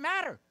stuff doesn't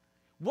matter.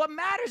 What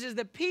matters is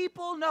that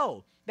people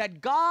know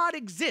that God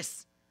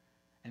exists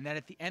and that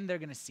at the end they're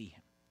going to see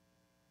him.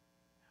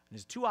 And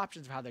there's two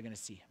options of how they're going to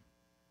see him.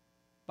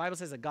 The Bible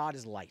says that God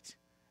is light,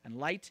 and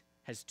light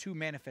has two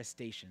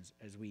manifestations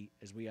as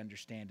we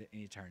understand it in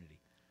eternity.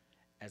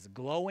 As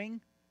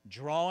glowing,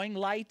 drawing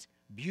light,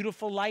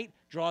 beautiful light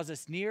draws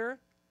us nearer,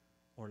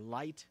 or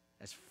light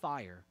as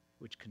fire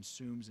which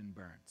consumes and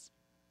burns.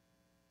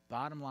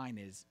 Bottom line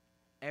is,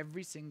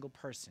 every single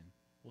person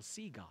will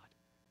see God.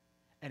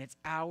 And it's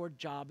our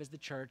job as the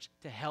church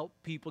to help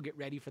people get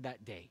ready for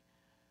that day.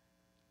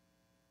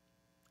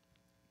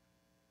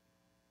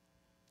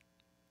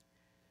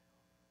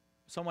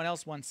 Someone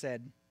else once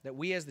said that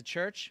we as the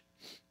church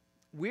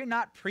we're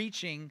not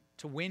preaching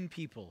to win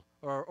people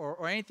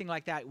or anything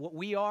like that. What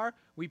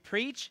we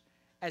preach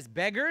as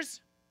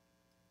beggars,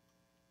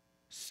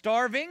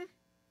 starving,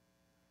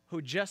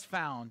 who just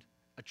found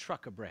a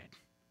truck of bread.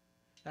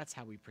 That's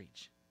how we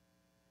preach.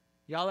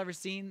 Y'all ever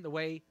seen the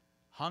way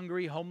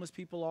hungry, homeless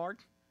people are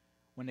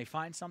when they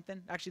find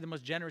something? Actually, the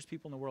most generous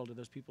people in the world are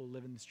those people who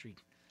live in the street.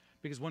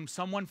 Because when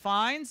someone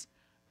finds,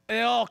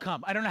 they all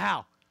come. I don't know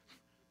how,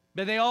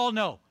 but they all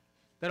know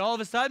that all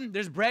of a sudden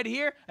there's bread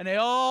here, and they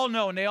all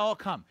know, and they all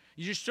come.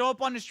 You just show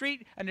up on the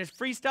street, and there's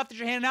free stuff that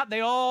you're handing out.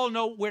 They all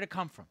know where to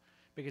come from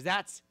because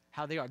that's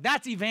how they are.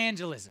 That's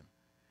evangelism,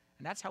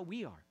 and that's how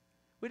we are.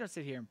 We don't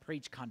sit here and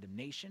preach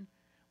condemnation.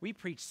 We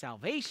preach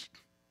salvation.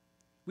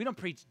 We don't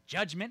preach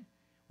judgment.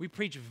 We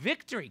preach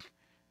victory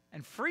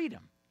and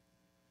freedom.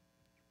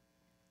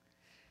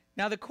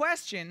 Now, the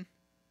question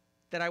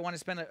that I want to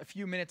spend a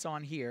few minutes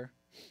on here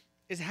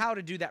is how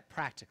to do that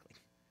practically.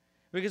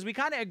 Because we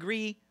kind of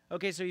agree,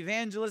 okay, so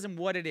evangelism,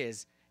 what it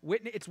is.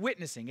 It's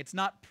witnessing. It's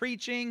not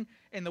preaching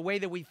in the way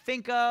that we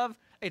think of.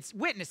 It's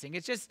witnessing.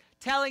 It's just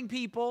telling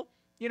people,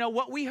 you know,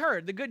 what we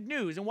heard, the good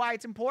news, and why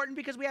it's important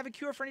because we have a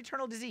cure for an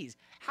eternal disease.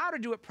 How to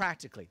do it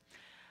practically.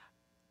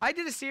 I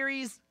did a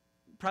series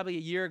probably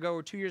a year ago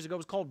or 2 years ago. It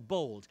was called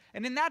Bold.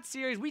 And in that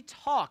series, we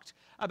talked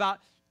about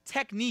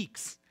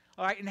techniques,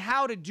 all right, and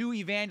how to do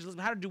evangelism,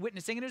 how to do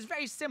witnessing. And it was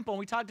very simple. And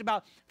we talked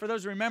about, for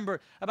those who remember,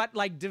 about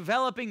like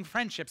developing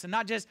friendships and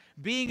not just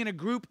being in a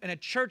group, in a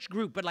church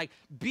group, but like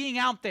being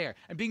out there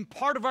and being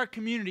part of our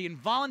community and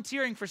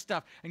volunteering for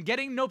stuff and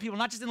getting to know people,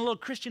 not just in a little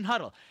Christian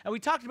huddle. And we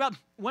talked about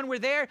when we're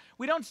there,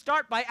 we don't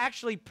start by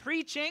actually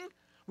preaching.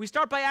 We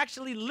start by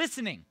actually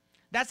listening.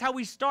 That's how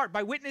we start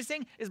by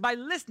witnessing, is by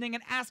listening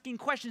and asking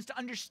questions to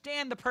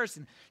understand the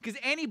person. Because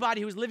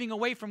anybody who's living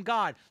away from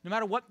God, no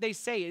matter what they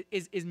say,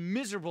 is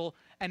miserable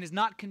and is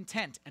not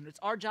content. And it's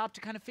our job to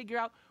kind of figure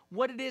out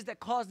what it is that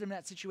caused them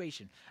that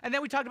situation. And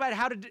then we talked about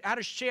how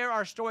to share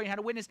our story and how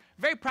to witness.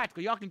 Very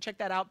practical. Y'all can check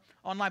that out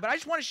online. But I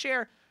just want to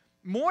share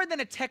more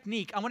than a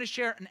technique. I want to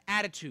share an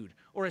attitude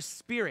or a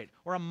spirit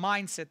or a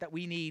mindset that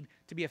we need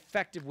to be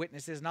effective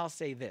witnesses. And I'll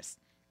say this.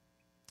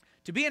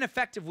 To be an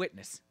effective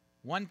witness,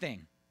 one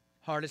thing,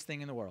 hardest thing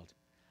in the world,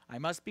 I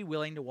must be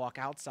willing to walk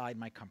outside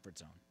my comfort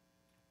zone.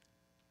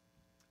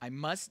 I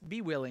must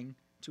be willing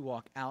to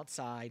walk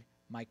outside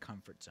my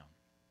comfort zone.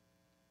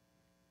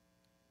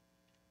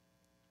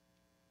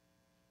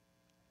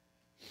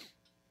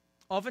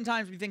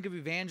 Oftentimes we think of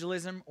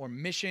evangelism or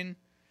mission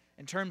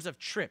in terms of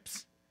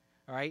trips,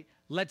 all right?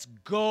 Let's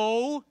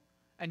go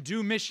and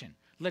do mission.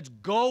 Let's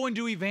go and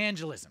do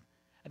evangelism.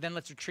 And then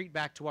let's retreat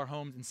back to our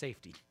homes in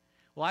safety.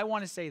 Well, I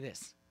want to say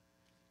this,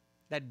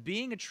 that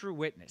being a true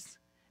witness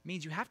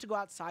means you have to go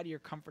outside of your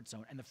comfort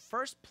zone. And the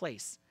first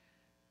place,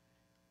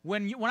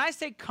 when I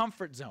say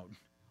comfort zone,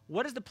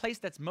 what is the place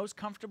that's most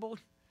comfortable?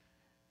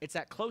 It's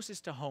that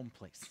closest to home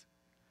place.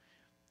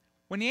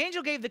 When the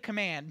angel gave the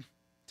command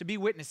to be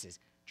witnesses,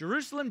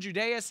 Jerusalem,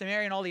 Judea,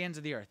 Samaria, and all the ends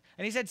of the earth.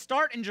 And he said,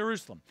 start in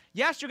Jerusalem.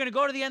 Yes, you're going to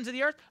go to the ends of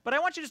the earth, but I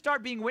want you to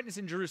start being a witness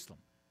in Jerusalem.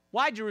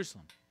 Why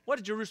Jerusalem? What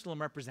does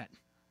Jerusalem represent?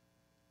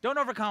 Don't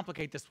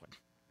overcomplicate this one.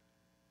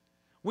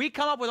 We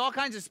come up with all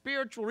kinds of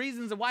spiritual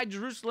reasons of why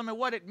Jerusalem and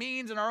what it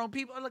means and our own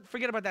people. Look,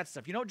 forget about that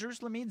stuff. You know what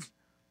Jerusalem means?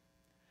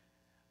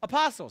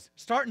 Apostles,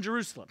 start in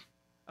Jerusalem.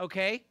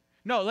 Okay?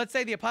 No, let's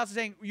say the apostles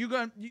saying,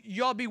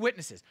 you all be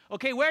witnesses.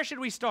 Okay, where should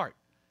we start?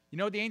 You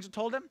know what the angel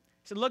told them?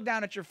 He said, look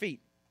down at your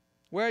feet.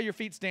 Where are your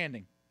feet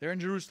standing? They're in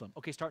Jerusalem.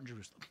 Okay, start in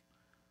Jerusalem.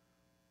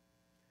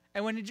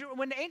 And when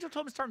the angel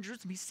told him to start in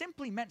Jerusalem, he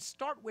simply meant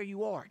start where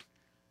you are.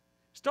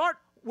 Start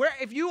where,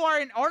 if you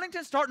are in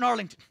Arlington, start in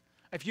Arlington.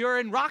 If you're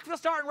in Rockville,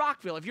 start in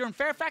Rockville. If you're in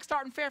Fairfax,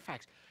 start in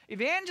Fairfax.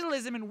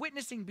 Evangelism and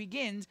witnessing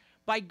begins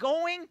by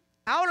going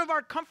out of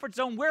our comfort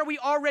zone where we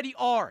already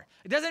are.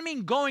 It doesn't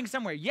mean going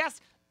somewhere.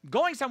 Yes,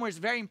 going somewhere is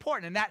very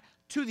important, and that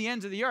to the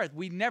ends of the earth.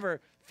 We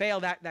never fail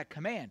that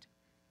command.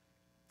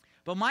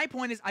 But my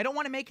point is, I don't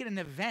want to make it an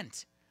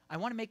event. I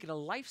want to make it a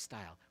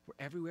lifestyle where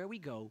everywhere we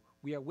go,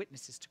 we are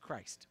witnesses to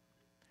Christ.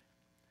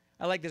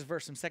 I like this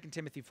verse from 2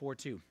 Timothy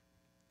 4:2.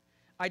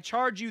 I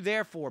charge you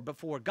therefore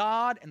before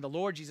God and the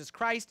Lord Jesus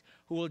Christ,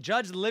 who will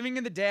judge the living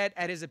and the dead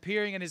at his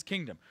appearing in his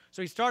kingdom.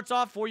 So he starts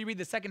off, before you read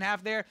the second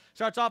half there,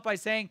 starts off by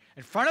saying,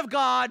 in front of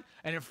God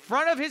and in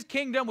front of his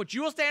kingdom, which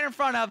you will stand in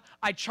front of,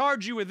 I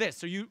charge you with this.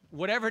 So you,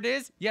 whatever it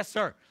is, yes,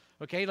 sir.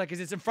 Okay, like,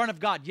 is it's in front of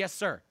God? Yes,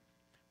 sir.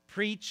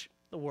 Preach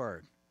the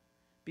word.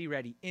 Be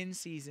ready in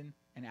season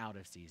and out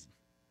of season.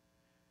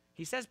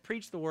 He says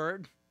preach the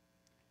word,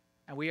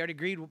 and we already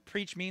agreed what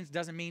preach means.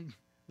 Doesn't mean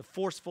the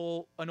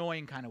forceful,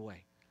 annoying kind of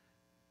way.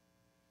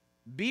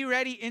 Be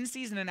ready in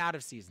season and out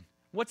of season.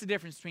 What's the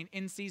difference between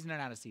in season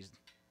and out of season?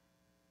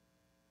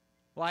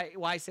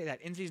 Why say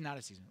that? In season, out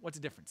of season. What's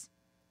the difference?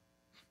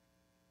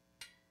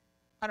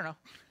 I don't know.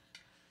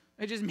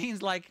 It just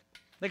means like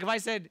if I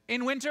said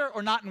in winter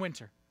or not in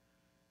winter.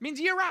 It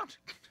means year round.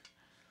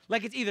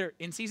 Like it's either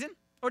in season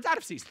or it's out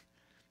of season.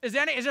 Is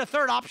there a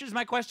third option is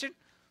my question?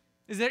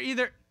 Is there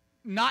either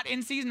not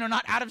in season or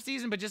not out of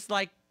season, but just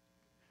like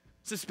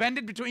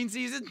suspended between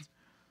seasons?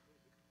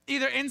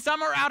 either in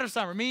summer or out of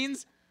summer.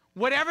 Means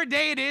whatever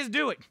day it is,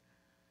 do it.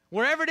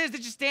 Wherever it is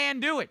that you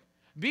stand, do it.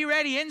 Be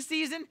ready in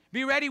season.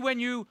 Be ready when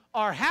you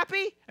are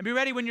happy, and be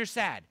ready when you're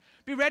sad.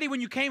 Be ready when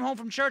you came home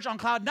from church on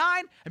cloud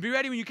 9, and be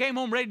ready when you came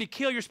home ready to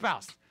kill your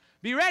spouse.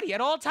 Be ready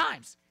at all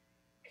times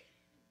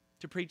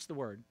to preach the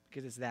word,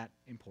 because it's that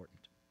important.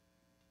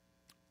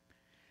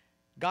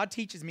 God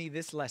teaches me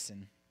this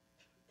lesson,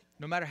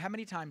 no matter how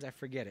many times I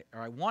forget it,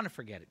 or I want to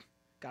forget it.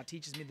 God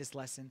teaches me this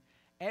lesson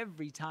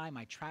every time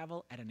I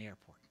travel at an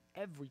airport.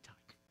 Every time.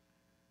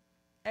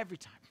 Every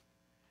time.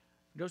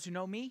 Those who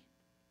know me,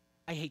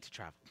 I hate to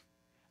travel.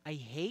 I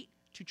hate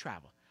to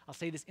travel. I'll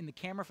say this in the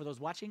camera for those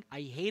watching.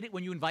 I hate it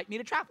when you invite me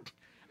to travel.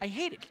 I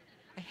hate it.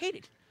 I hate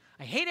it.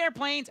 I hate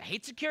airplanes. I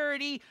hate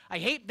security. I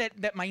hate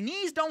that my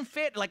knees don't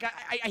fit. Like,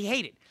 I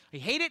hate it. I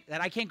hate it that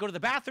I can't go to the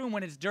bathroom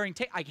when it's during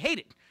I hate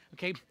it.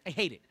 Okay? I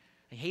hate it.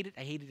 I hate it.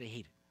 I hate it. I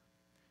hate it.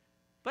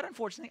 But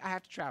unfortunately, I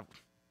have to travel.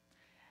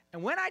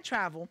 And when I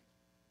travel,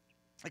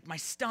 like my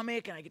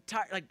stomach and I get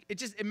tired, like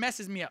it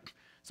messes me up.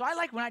 So I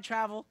like when I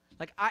travel,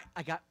 like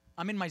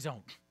I'm in my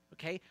zone,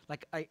 okay?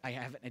 Like I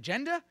have an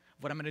agenda of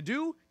what I'm gonna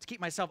do to keep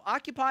myself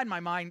occupied,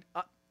 my mind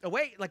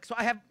away. Like, so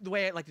I have the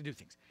way I like to do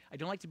things. I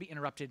don't like to be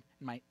interrupted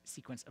in my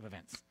sequence of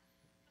events.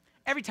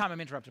 Every time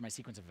I'm interrupted in my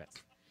sequence of events.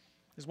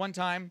 There's one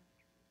time,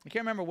 I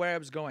can't remember where I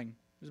was going.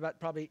 It was about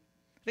probably,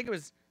 I think it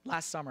was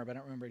last summer, but I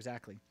don't remember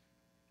exactly.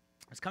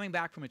 I was coming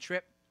back from a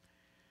trip,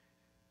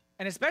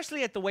 and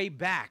especially at the way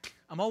back,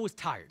 I'm always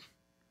tired.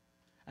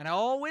 And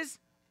all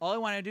I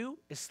want to do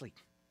is sleep.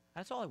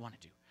 That's all I want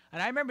to do.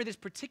 And I remember this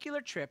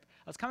particular trip,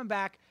 I was coming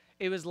back,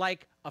 it was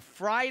like a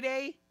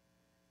Friday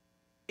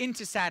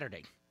into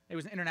Saturday. It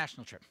was an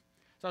international trip.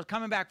 So I was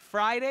coming back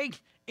Friday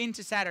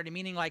into Saturday,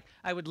 meaning like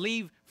I would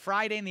leave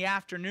Friday in the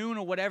afternoon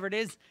or whatever it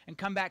is and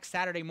come back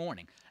Saturday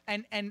morning.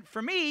 And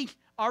for me,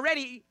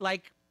 already,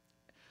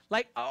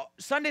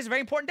 Sunday's a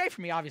very important day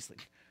for me, obviously.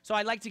 So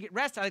I like to get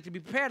rest, I like to be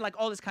prepared, like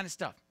all this kind of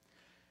stuff.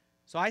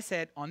 So I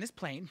said, on this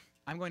plane,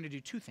 I'm going to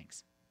do two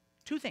things.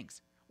 Two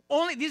things.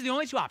 These are the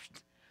only two options.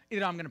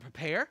 Either I'm going to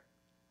prepare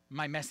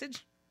my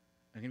message,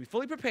 I'm going to be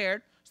fully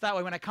prepared, so that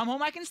way when I come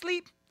home I can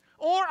sleep,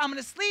 or I'm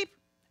going to sleep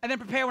and then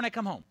prepare when I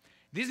come home.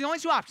 These are the only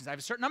two options. I have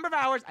a certain number of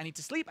hours. I need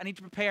to sleep. I need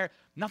to prepare.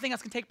 Nothing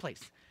else can take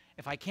place.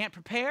 If I can't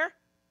prepare,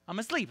 I'm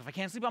going to sleep. If I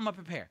can't sleep, I'm going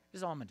to prepare. This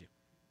is all I'm going to do.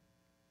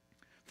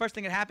 First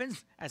thing that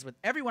happens, as with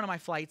every one of my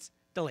flights,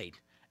 delayed.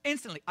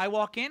 Instantly, I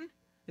walk in,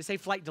 they say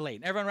flight delayed.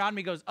 And everyone around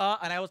me goes,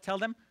 and I always tell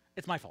them,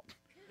 it's my fault.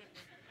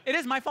 It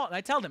is my fault. And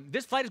I tell them,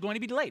 this flight is going to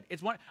be delayed.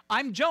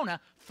 I'm Jonah.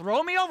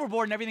 Throw me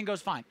overboard and everything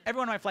goes fine. Every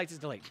one of my flights is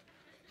delayed.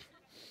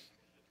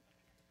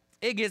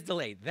 It gets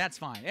delayed. That's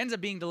fine. It ends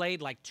up being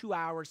delayed like 2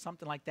 hours,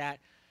 something like that.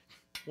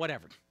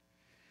 Whatever.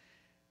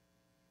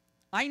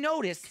 I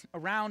notice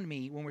around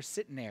me when we're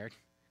sitting there,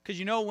 because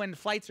you know when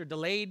flights are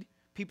delayed,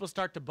 people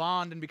start to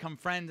bond and become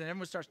friends and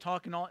everyone starts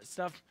talking all that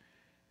stuff.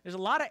 There's a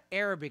lot of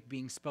Arabic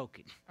being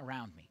spoken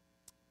around me.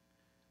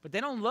 But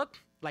they don't look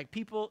like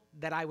people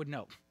that I would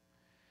know.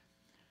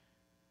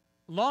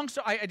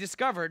 I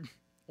discovered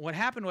what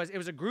happened was it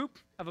was a group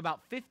of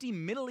about 50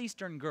 Middle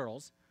Eastern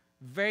girls.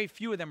 Very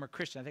few of them were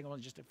Christian. I think only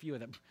just a few of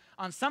them.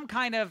 On some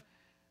kind of,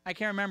 I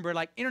can't remember,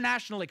 like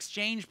international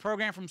exchange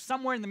program from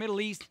somewhere in the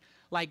Middle East.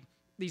 Like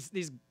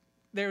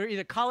they're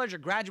either college or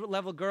graduate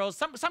level girls.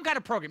 Some kind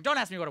of program. Don't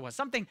ask me what it was.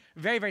 Something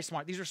very, very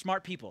smart. These are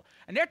smart people.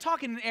 And they're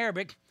talking in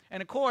Arabic.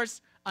 And of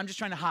course, I'm just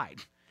trying to hide.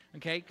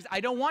 Okay? Because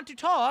I don't want to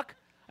talk.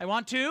 I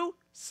want to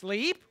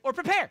sleep or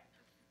prepare.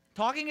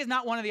 Talking is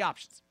not one of the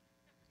options.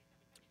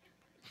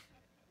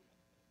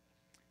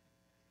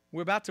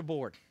 We're about to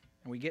board,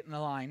 and we get in the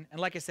line. And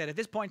like I said, at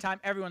this point in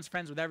time, everyone's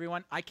friends with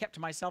everyone. I kept to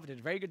myself. I did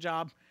a very good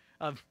job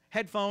of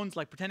headphones,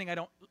 like pretending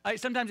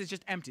sometimes it's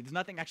just empty. There's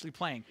nothing actually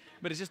playing,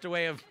 but it's just a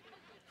way of,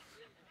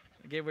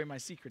 I gave away my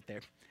secret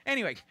there.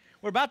 Anyway,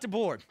 we're about to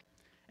board,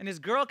 and this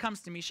girl comes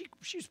to me. She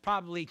was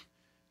probably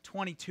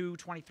 22,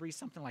 23,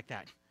 something like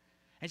that.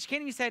 And she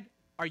came to me and said,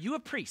 "Are you a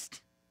priest?"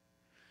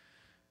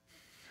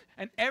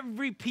 And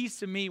every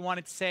piece of me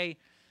wanted to say,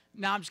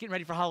 "No, I'm just getting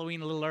ready for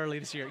Halloween a little early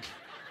this year."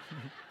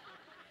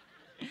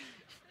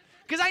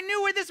 Because I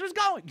knew where this was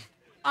going.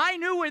 I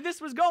knew where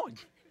this was going.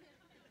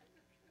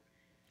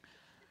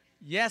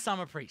 Yes,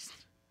 I'm a priest.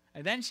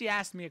 And then she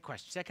asked me a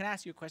question. She said, "Can I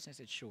ask you a question?" I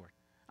said, "Sure."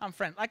 I'm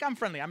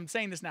friendly. I'm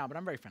saying this now, but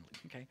I'm very friendly,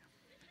 okay?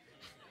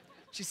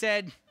 She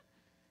said,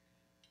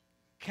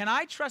 "Can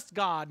I trust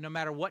God no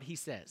matter what he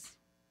says?"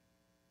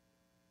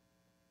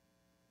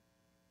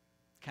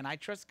 Can I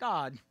trust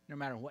God no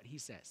matter what he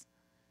says?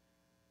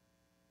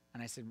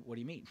 And I said, "What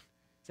do you mean?"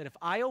 She said, "If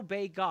I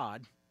obey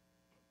God,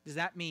 does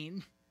that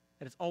mean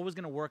that it's always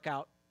going to work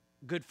out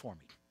good for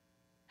me?"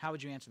 How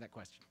would you answer that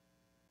question?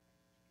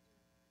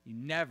 You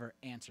never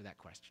answer that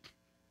question.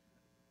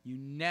 You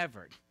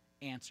never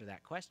answer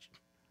that question.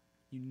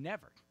 You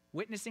never.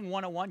 Witnessing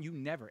 101, you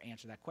never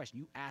answer that question.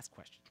 You ask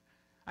questions.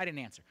 I didn't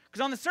answer.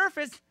 Because on the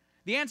surface,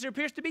 the answer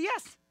appears to be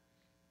yes.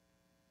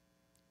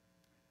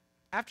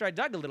 After I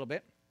dug a little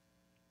bit,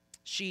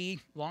 she,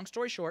 long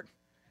story short,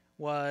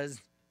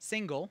 was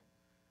single,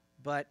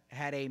 but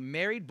had a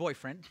married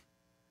boyfriend.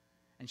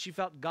 And she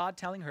felt God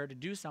telling her to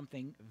do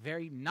something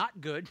very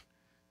not good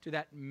to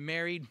that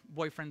married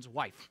boyfriend's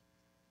wife.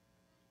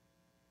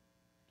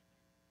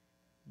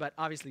 But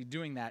obviously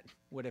doing that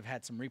would have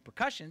had some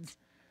repercussions.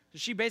 So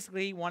she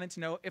basically wanted to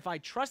know, if I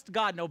trust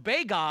God and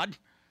obey God,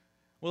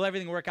 will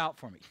everything work out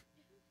for me?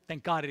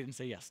 Thank God I didn't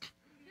say yes.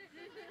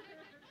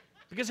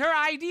 Because her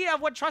idea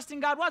of what trusting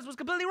God was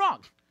completely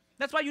wrong.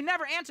 That's why you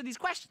never answer these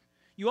questions.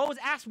 You always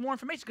ask for more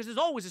information because there's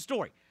always a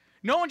story.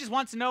 No one just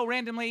wants to know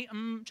randomly,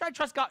 should I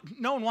trust God?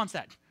 No one wants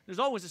that. There's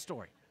always a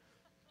story.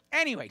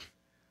 Anyway,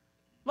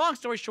 long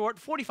story short,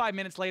 45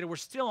 minutes later, we're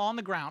still on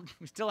the ground.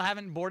 We still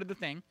haven't boarded the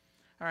thing.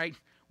 All right,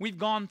 we've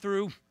gone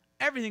through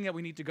everything that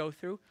we need to go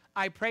through.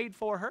 I prayed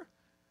for her.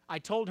 I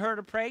told her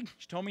to pray.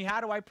 She told me, how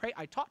do I pray?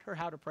 I taught her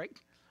how to pray.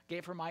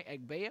 Gave her my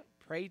Agbeya,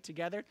 prayed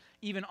together.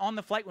 Even on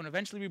the flight when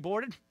eventually we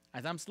boarded,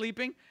 as I'm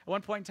sleeping, at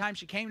one point in time,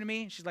 she came to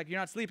me. She's like, you're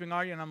not sleeping,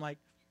 are you? And I'm like,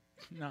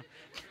 no.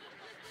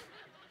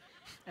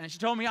 And she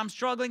told me I'm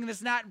struggling and this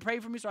and that and pray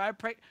for me. So I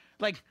prayed.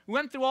 Like, we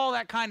went through all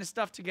that kind of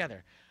stuff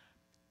together.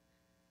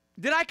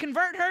 Did I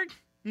convert her?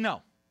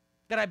 No.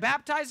 Did I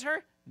baptize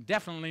her?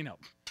 Definitely no.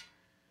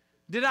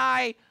 Did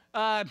I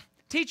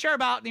teach her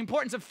about the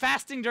importance of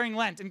fasting during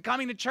Lent and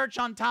coming to church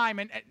on time?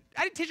 And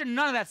I didn't teach her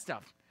none of that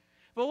stuff.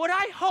 But what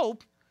I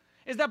hope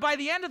is that by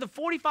the end of the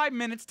 45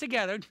 minutes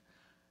together,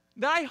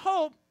 that I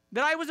hope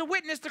that I was a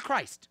witness to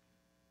Christ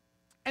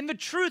and the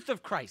truth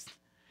of Christ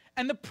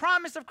and the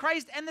promise of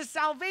Christ and the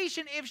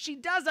salvation if she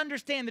does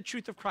understand the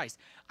truth of Christ.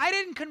 I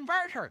didn't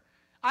convert her.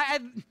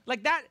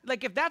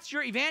 Like if that's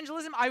your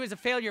evangelism, I was a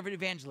failure of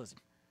evangelism.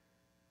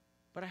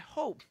 But I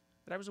hope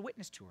that I was a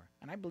witness to her,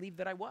 and I believe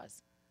that I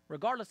was,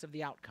 regardless of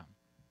the outcome.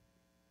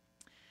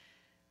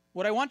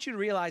 What I want you to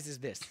realize is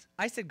this.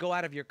 I said go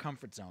out of your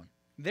comfort zone.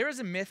 There is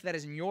a myth that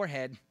is in your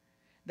head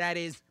that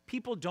is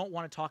people don't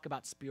want to talk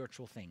about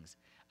spiritual things.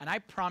 And I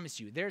promise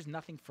you, there's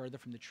nothing further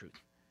from the truth.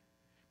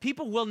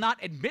 People will not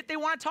admit they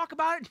want to talk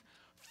about it.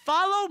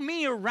 Follow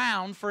me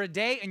around for a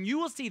day, and you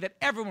will see that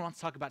everyone wants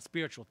to talk about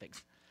spiritual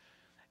things.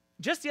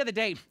 Just the other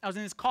day, I was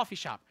in this coffee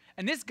shop,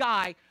 and this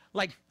guy,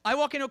 like, I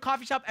walk into a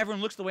coffee shop,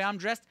 everyone looks the way I'm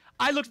dressed.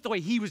 I looked at the way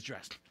he was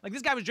dressed. Like,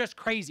 this guy was dressed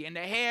crazy, and the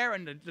hair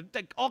and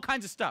all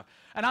kinds of stuff.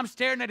 And I'm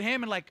staring at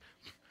him and like,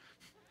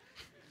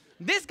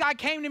 this guy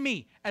came to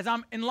me as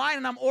I'm in line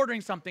and I'm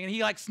ordering something, and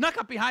he like snuck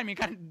up behind me and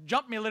kind of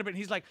jumped me a little bit, and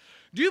he's like,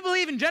 do you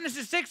believe in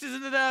Genesis 6? Is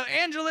it the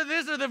angel of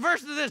this or the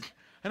verse of this?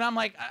 And I'm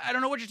like, I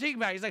don't know what you're talking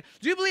about. He's like,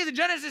 do you believe the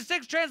Genesis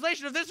 6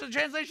 translation of this or the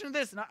translation of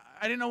this? And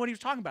I didn't know what he was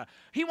talking about.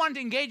 He wanted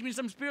to engage me in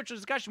some spiritual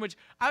discussion, which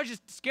I was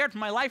just scared for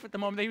my life at the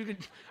moment that he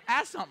could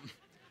ask something.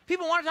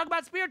 People want to talk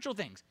about spiritual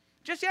things.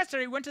 Just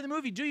yesterday, we went to the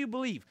movie, Do You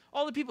Believe?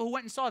 All the people who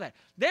went and saw that.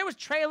 There was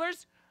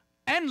trailers,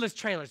 endless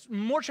trailers,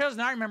 more trailers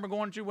than I remember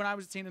going to when I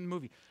was seeing in the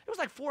movie. It was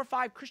like 4 or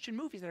 5 Christian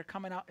movies that are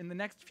coming out in the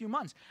next few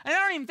months. And I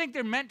don't even think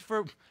they're meant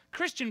for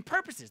Christian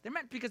purposes. They're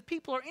meant because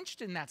people are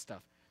interested in that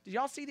stuff. Did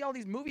y'all see all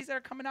these movies that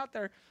are coming out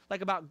there,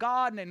 like about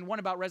God and one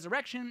about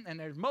resurrection, and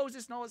there's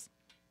Moses and all this?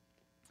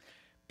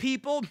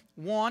 People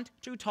want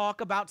to talk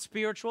about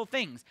spiritual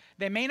things.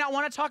 They may not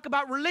want to talk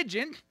about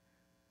religion,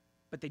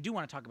 but they do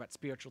want to talk about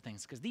spiritual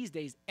things, because these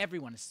days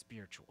everyone is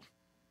spiritual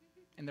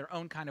in their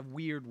own kind of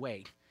weird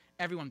way.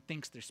 Everyone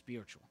thinks they're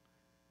spiritual.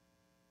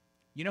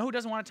 You know who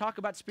doesn't want to talk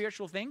about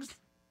spiritual things?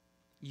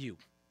 You.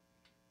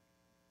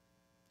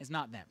 It's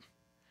not them.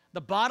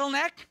 The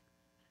bottleneck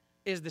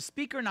is the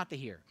speaker, not the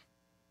hearer.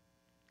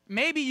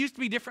 Maybe it used to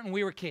be different when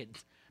we were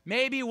kids.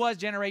 Maybe it was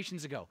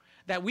generations ago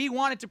that we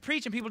wanted to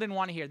preach and people didn't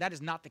want to hear. That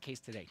is not the case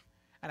today.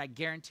 And I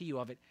guarantee you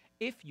of it,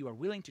 if you are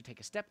willing to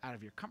take a step out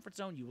of your comfort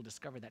zone, you will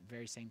discover that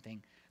very same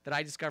thing that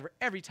I discover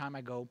every time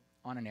I go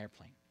on an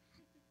airplane.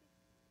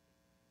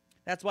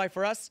 That's why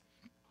for us,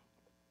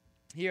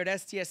 here at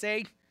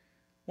STSA,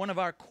 one of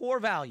our core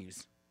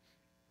values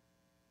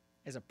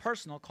is a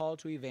personal call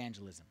to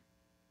evangelism,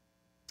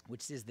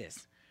 which is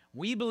this.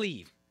 We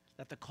believe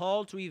that the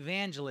call to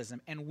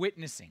evangelism and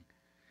witnessing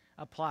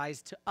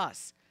applies to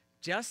us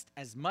just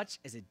as much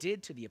as it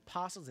did to the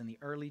apostles in the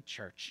early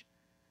church.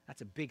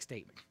 That's a big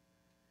statement.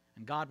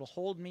 And God will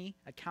hold me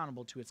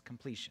accountable to its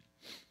completion.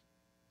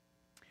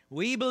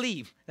 We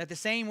believe that the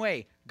same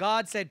way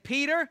God said,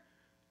 Peter,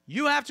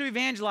 you have to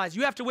evangelize,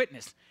 you have to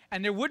witness.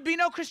 And there would be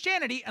no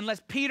Christianity unless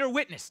Peter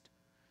witnessed.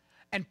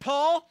 And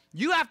Paul,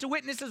 you have to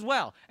witness as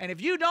well. And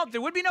if you don't, there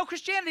would be no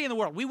Christianity in the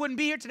world. We wouldn't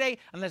be here today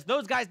unless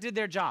those guys did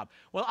their job.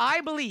 Well, I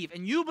believe,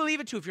 and you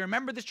believe it too, if you're a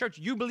member of this church,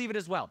 you believe it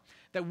as well,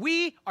 that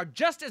we are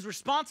just as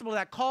responsible to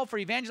that call for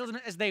evangelism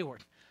as they were.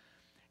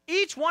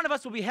 Each one of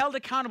us will be held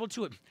accountable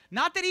to it.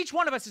 Not that each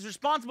one of us is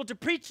responsible to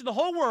preach to the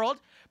whole world,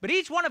 but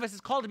each one of us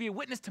is called to be a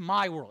witness to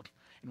my world.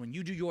 And when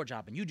you do your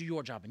job, and you do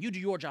your job, and you do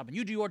your job, and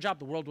you do your job,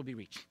 the world will be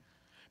reached.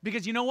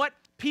 Because you know what?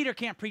 Peter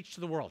can't preach to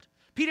the world.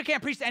 Peter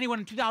can't preach to anyone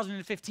in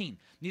 2015.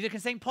 Neither can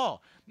St.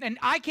 Paul. And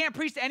I can't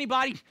preach to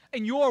anybody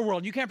in your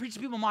world. You can't preach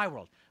to people in my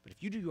world. But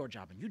if you do your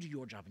job, and you do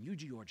your job, and you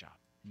do your job,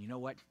 and you know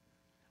what?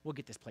 We'll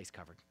get this place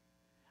covered.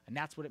 And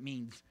that's what it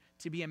means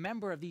to be a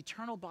member of the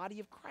eternal body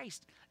of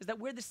Christ, is that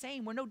we're the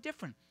same. We're no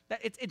different. That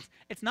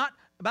it's not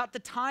about the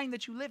time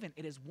that you live in.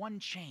 It is one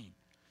chain.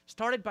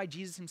 started by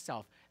Jesus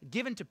himself,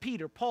 given to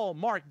Peter, Paul,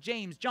 Mark,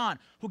 James, John,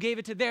 who gave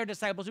it to their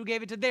disciples, who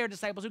gave it to their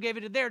disciples, who gave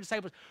it to their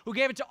disciples, who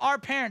gave it to our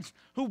parents,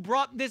 who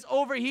brought this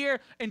over here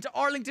into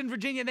Arlington,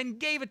 Virginia, then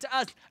gave it to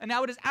us. And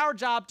now it is our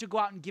job to go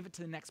out and give it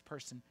to the next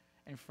person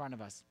in front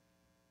of us.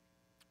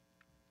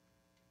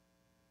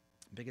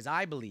 Because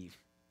I believe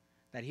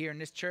that here in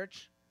this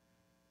church,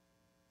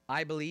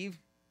 I believe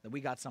that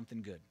we got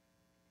something good.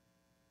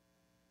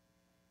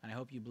 And I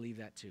hope you believe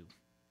that too.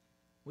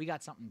 We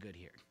got something good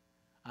here.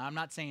 I'm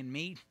not saying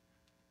me,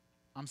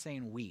 I'm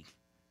saying we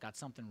got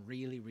something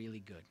really,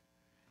 really good.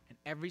 And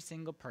every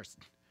single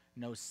person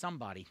knows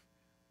somebody,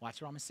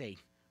 watch what I'm going to say,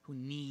 who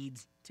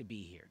needs to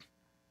be here.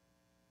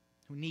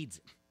 Who needs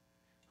it.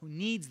 Who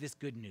needs this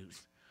good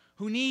news.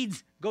 Who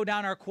needs go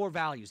down our core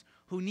values.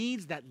 Who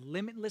needs that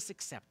limitless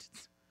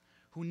acceptance.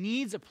 Who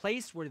needs a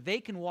place where they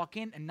can walk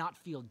in and not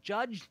feel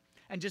judged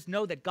and just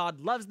know that God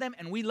loves them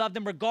and we love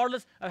them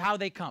regardless of how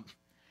they come.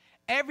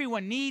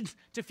 Everyone needs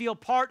to feel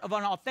part of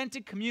an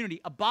authentic community,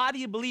 a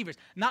body of believers,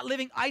 not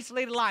living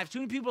isolated lives. Too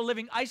many people are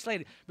living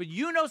isolated. But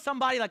you know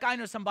somebody, like I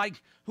know somebody,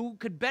 who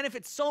could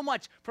benefit so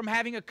much from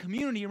having a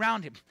community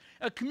around him.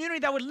 A community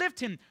that would lift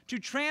him to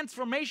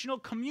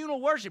transformational communal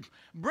worship.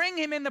 Bring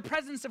him in the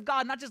presence of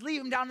God, not just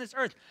leave him down on this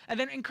earth. And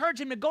then encourage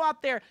him to go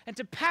out there and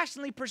to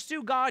passionately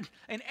pursue God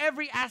in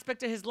every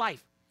aspect of his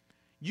life.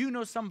 You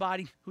know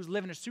somebody who's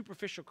living a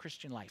superficial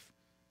Christian life,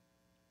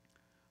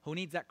 who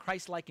needs that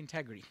Christ-like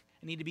integrity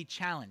and need to be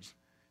challenged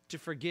to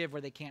forgive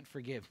where they can't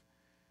forgive,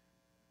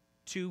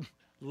 to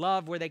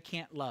love where they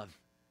can't love,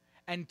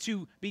 and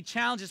to be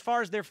challenged as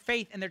far as their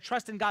faith and their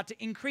trust in God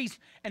to increase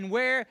and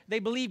where they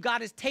believe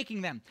God is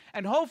taking them.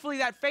 And hopefully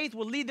that faith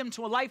will lead them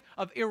to a life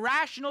of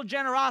irrational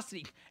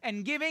generosity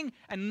and giving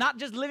and not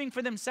just living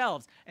for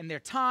themselves and their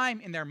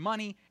time and their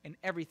money and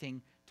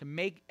everything to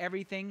make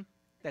everything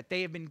that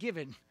they have been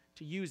given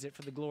to use it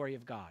for the glory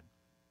of God.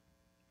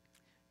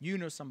 You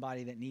know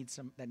somebody that needs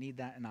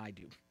that, and I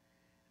do.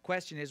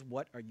 Question is,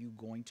 what are you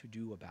going to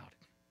do about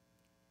it?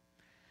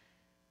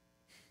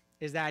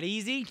 Is that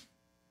easy?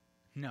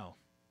 No.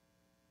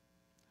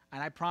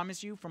 And I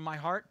promise you from my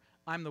heart,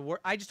 I'm the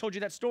worst. I just told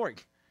you that story.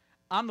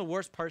 I'm the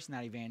worst person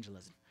at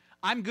evangelism.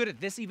 I'm good at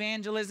this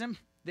evangelism,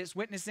 this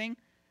witnessing.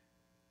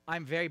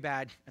 I'm very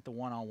bad at the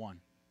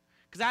one-on-one.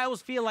 Because I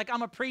always feel like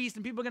I'm a priest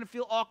and people are going to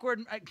feel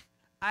awkward.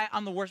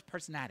 I'm the worst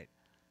person at it.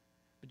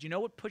 But you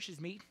know what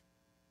pushes me?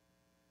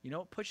 You know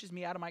what pushes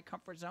me out of my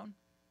comfort zone?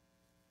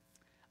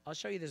 I'll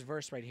show you this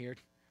verse right here.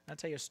 I'll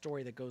tell you a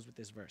story that goes with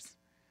this verse.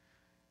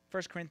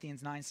 1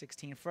 Corinthians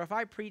 9:16. For if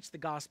I preach the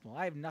gospel,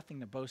 I have nothing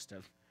to boast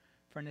of.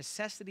 For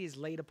necessity is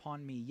laid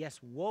upon me. Yes,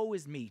 woe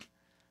is me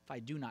if I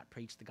do not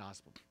preach the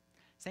gospel.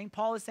 St.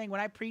 Paul is saying, when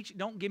I preach,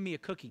 don't give me a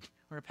cookie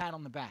or a pat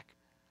on the back.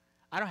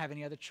 I don't have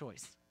any other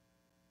choice.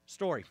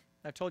 Story.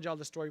 I've told you all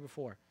this story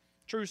before.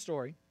 True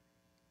story.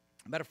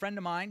 About a friend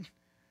of mine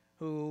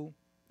who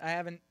I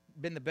haven't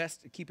been the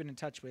best at keeping in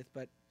touch with,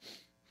 but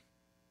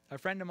a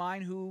friend of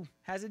mine who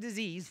has a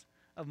disease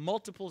of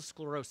multiple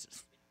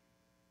sclerosis.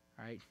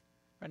 All right?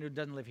 A friend who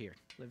doesn't live here,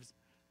 lives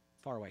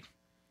far away.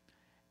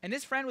 And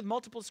this friend with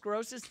multiple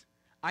sclerosis,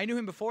 I knew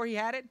him before he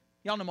had it.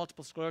 Y'all know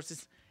multiple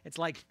sclerosis. It's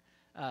like,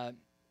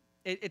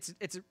 it's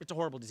a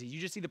horrible disease. You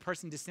just see the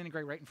person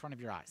disintegrate right in front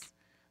of your eyes.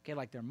 Okay,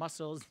 like their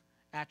muscles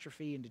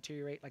atrophy and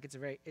deteriorate. Like it's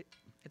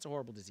a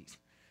horrible disease.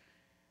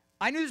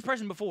 I knew this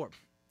person before.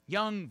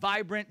 Young,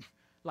 vibrant,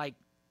 like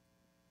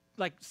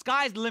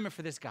sky's the limit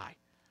for this guy.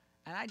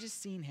 And I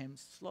just seen him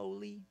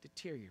slowly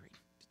deteriorate.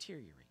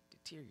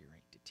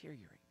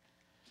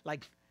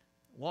 Like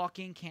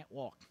walking, can't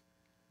walk.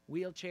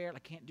 Wheelchair,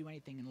 like can't do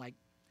anything. And like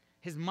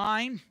his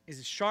mind is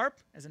as sharp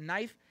as a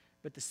knife,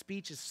 but the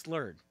speech is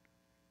slurred.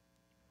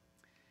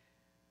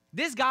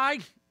 This guy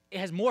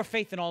has more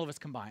faith than all of us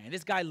combined. And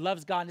this guy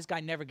loves God, and this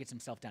guy never gets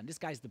himself down. This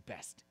guy's the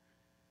best.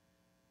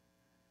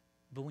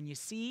 But when you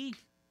see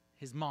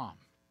his mom,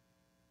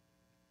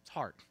 it's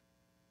hard.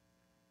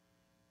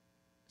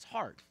 It's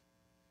hard.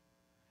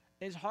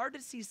 It's hard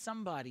to see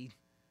somebody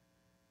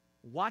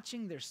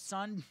watching their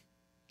son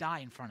die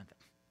in front of them.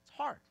 It's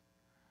hard.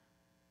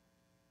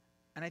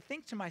 And I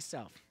think to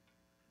myself,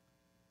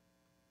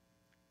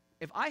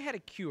 if I had a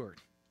cure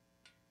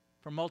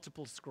for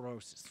multiple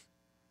sclerosis,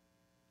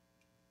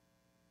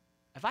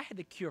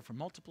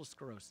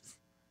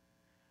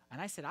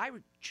 and I said I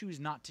would choose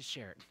not to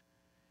share it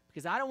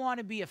because I don't want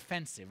to be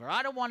offensive or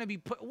I don't want to be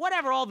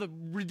whatever, all the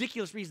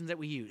ridiculous reasons that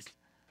we use.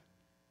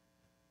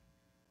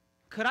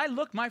 Could I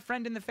look my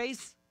friend in the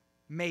face?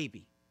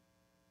 Maybe.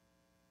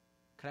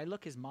 Could I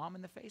look his mom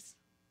in the face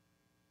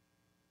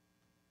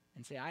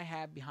and say, I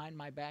have behind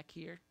my back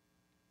here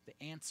the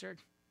answer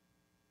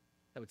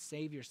that would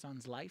save your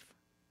son's life?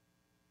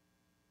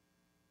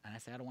 And I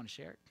say, I don't want to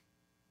share it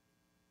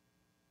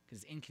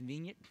because it's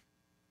inconvenient,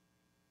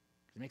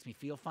 because it makes me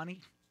feel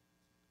funny,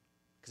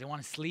 because I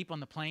want to sleep on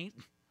the plane.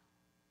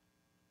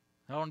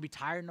 I don't want to be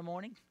tired in the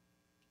morning.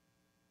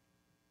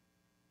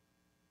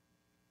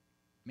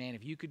 Man,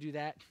 if you could do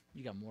that,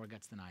 you got more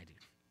guts than I do.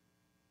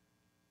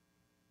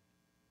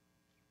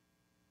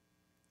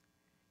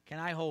 Can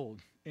I hold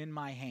in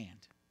my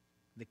hand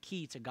the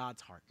key to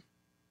God's heart.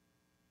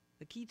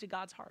 The key to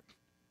God's heart.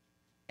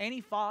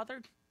 Any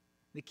father,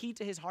 the key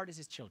to his heart is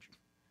his children.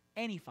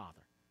 Any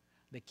father,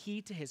 the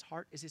key to his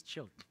heart is his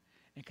children.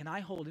 And can I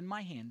hold in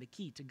my hand the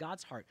key to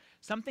God's heart,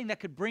 something that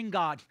could bring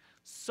God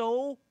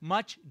so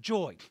much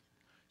joy,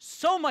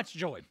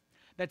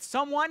 that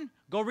someone,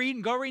 go read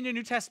in the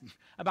New Testament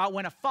about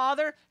when a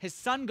father, his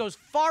son goes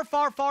far,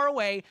 far, far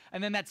away,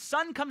 and then that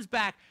son comes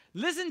back.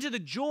 Listen to the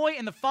joy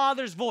in the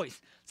father's voice.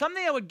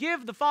 Something that would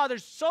give the father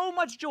so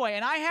much joy,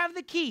 and I have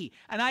the key,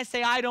 and I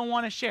say I don't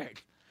want to share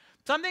it.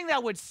 Something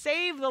that would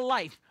save the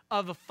life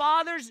of a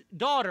father's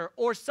daughter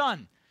or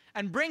son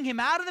and bring him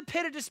out of the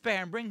pit of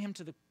despair and bring him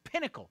to the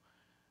pinnacle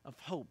of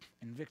hope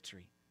and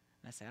victory.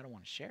 And I say, I don't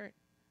want to share it.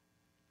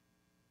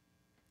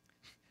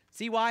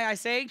 See why I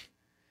say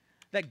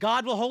that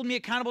God will hold me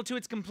accountable to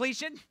its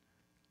completion?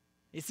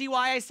 You see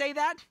why I say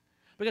that?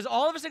 Because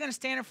all of us are going to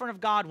stand in front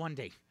of God one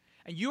day.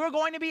 And you are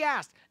going to be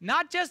asked,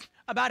 not just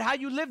about how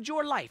you lived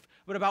your life,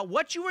 but about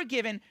what you were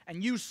given,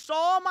 and you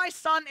saw my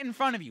son in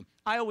front of you.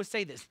 I always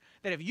say this,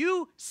 that if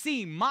you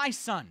see my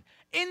son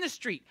in the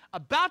street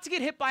about to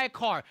get hit by a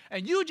car,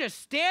 and you just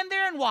stand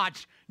there and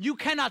watch, you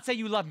cannot say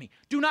you love me.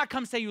 Do not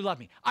come say you love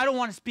me. I don't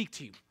want to speak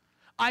to you.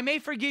 I may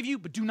forgive you,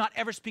 but do not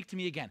ever speak to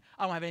me again.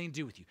 I don't have anything to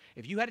do with you.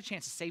 If you had a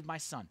chance to save my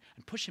son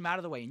and push him out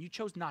of the way, and you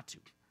chose not to,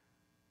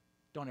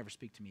 don't ever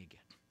speak to me again.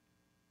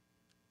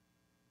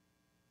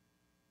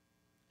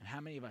 And how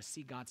many of us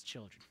see God's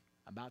children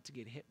about to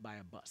get hit by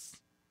a bus,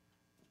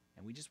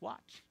 and we just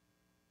watch,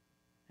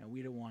 and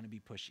we don't want to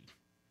be pushy,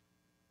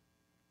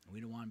 and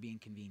we don't want to be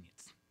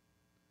inconvenienced?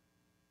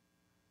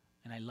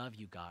 And I love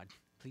you, God.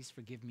 Please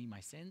forgive me my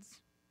sins.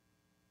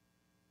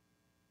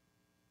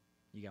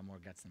 You got more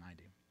guts than I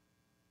do.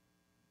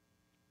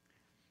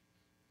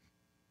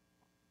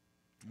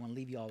 I want to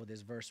leave you all with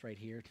this verse right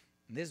here.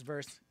 And this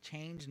verse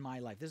changed my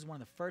life. This is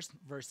one of the first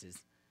verses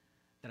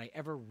that I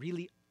ever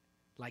really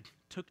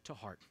took to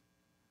heart.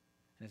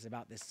 And it's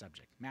about this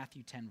subject.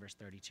 Matthew 10, verse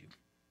 32. It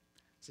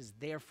says,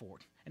 therefore,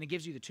 and it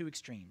gives you the two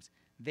extremes.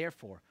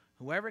 Therefore,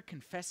 whoever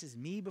confesses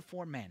me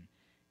before men,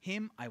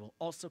 him I will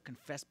also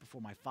confess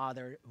before my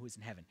Father who is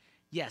in heaven.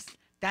 Yes,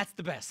 that's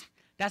the best.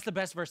 That's the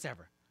best verse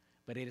ever.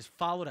 But it is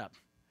followed up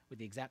with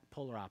the exact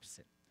polar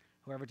opposite.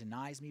 Whoever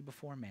denies me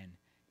before men,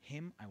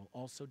 him I will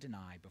also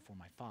deny before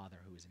my Father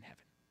who is in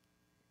heaven.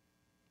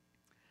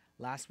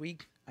 Last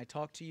week, I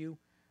talked to you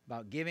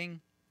about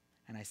giving,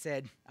 and I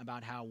said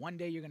about how one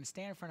day you're going to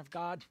stand in front of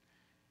God,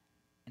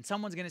 and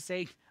someone's going to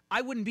say,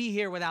 I wouldn't be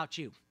here without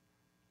you.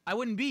 I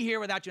wouldn't be here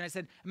without you. And I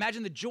said,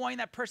 imagine the joy in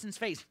that person's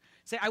face.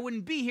 Say, I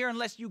wouldn't be here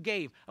unless you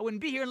gave. I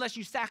wouldn't be here unless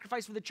you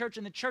sacrificed for the church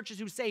and the churches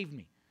who saved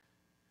me.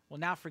 Well,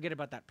 now forget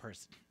about that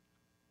person.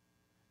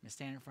 I'm going to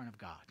stand in front of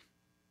God.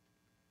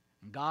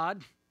 And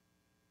God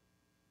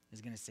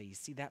is going to say, you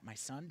see that, my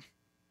son?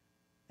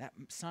 That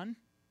son?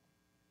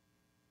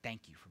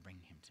 Thank you for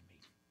bringing him to me.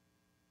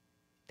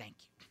 Thank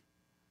you.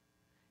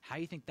 How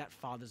do you think that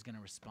father's going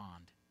to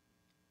respond?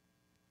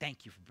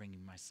 Thank you for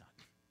bringing my son.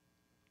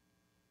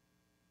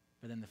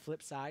 But then the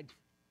flip side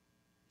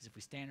is if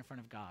we stand in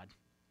front of God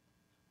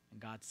and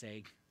God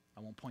say, I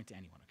won't point to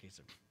anyone, okay?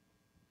 So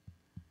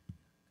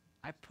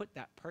I put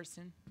that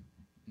person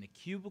in the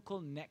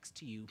cubicle next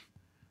to you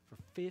for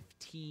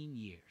 15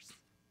 years.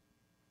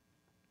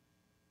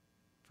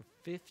 For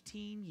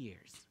 15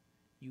 years,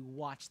 you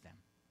watched them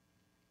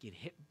get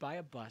hit by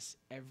a bus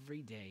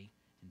every day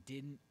and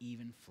didn't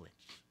even flinch.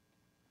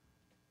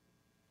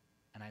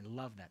 And I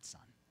love that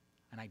son.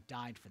 And I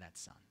died for that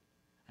son.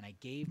 And I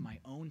gave my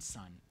own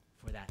son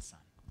for that son.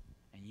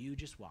 And you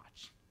just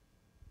watch.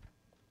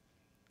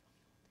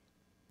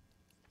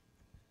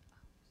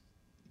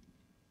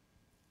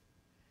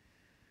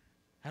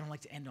 I don't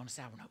like to end on a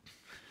sour note.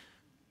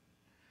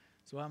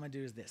 So what I'm going to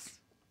do is this.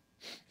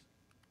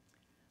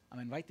 I'm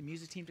going to invite the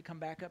music team to come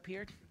back up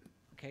here,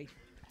 okay?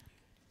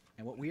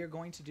 And what we are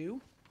going to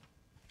do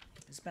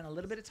is spend a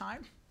little bit of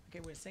time. Okay,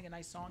 we're going to sing a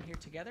nice song here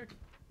together,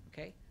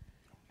 okay?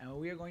 And what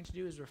we are going to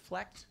do is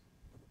reflect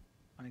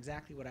on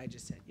exactly what I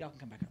just said. Y'all can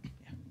come back up.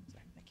 Yeah,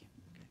 sorry, thank you.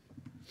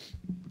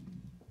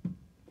 Okay.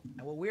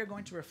 And what we are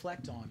going to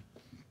reflect on,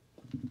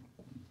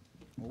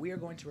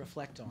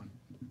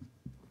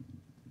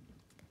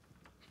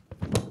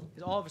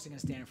 is all of us are going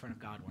to stand in front of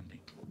God one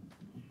day.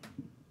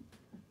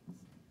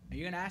 And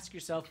you're going to ask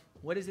yourself,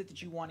 what is it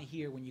that you want to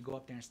hear when you go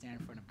up there and stand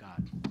in front of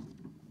God?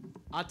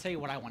 I'll tell you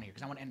what I want to hear,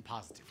 because I want to end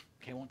positive.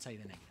 Okay, I won't tell you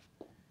the negative.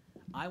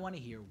 I want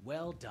to hear,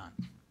 well done.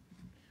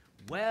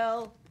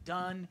 Well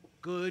done,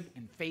 good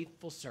and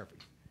faithful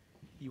servant.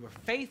 You were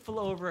faithful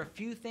over a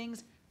few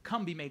things.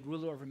 Come be made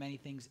ruler over many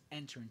things.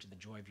 Enter into the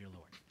joy of your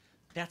Lord.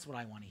 That's what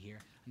I want to hear,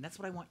 and that's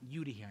what I want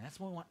you to hear, and that's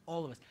what I want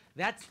all of us.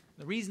 That's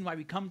the reason why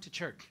we come to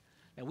church,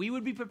 that we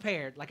would be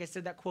prepared, like I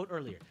said that quote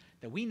earlier,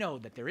 that we know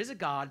that there is a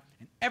God,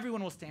 and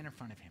everyone will stand in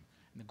front of him.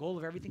 And the goal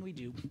of everything we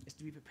do is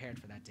to be prepared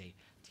for that day,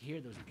 to hear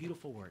those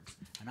beautiful words.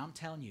 And I'm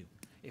telling you,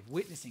 if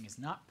witnessing is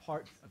not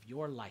part of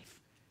your life,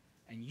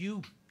 and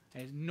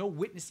there's no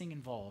witnessing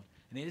involved,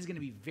 and it is going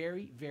to be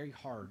very, very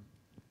hard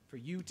for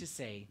you to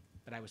say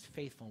that that I was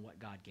faithful in what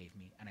God gave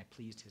me, and I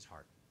pleased his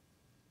heart.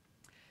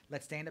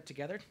 Let's stand up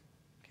together.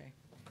 Okay.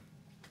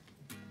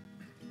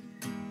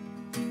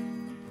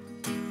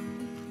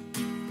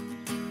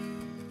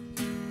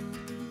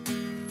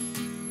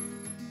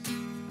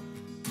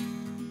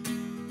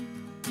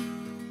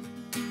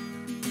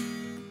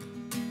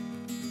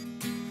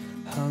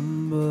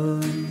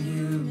 Humble and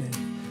human,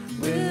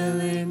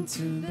 willing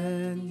to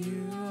bend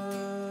you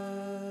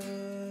are.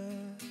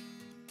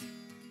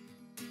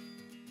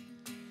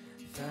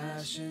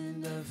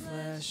 Fashioned of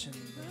flesh and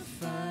the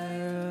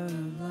fire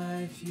of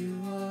life you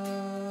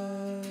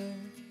are.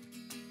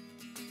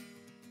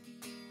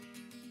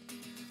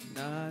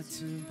 Not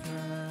too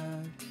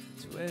proud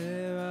to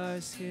wear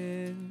our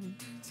skin,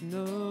 to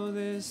know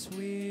this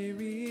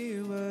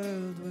weary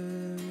world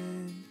we're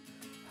in.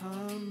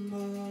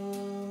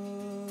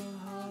 Humble,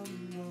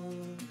 humble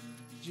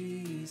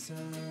Jesus.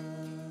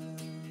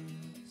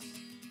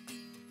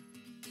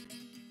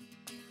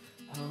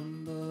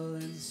 Humble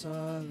in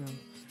sorrow,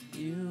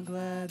 you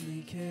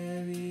gladly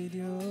carried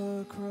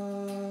your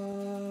cross,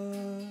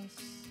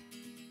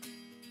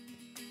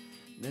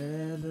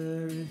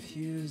 never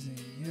refusing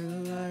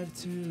your life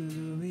to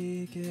the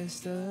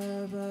weakest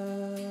of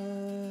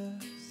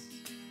us.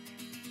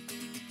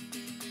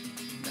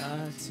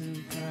 Not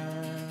too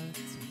proud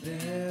to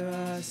bear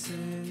our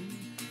sin,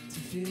 to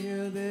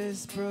feel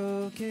this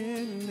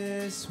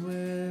brokenness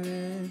we're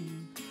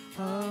in.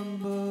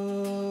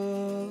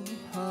 Humble,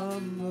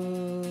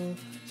 humble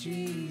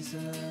Jesus.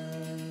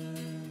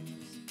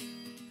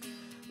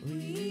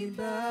 We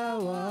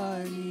bow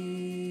our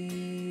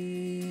knees,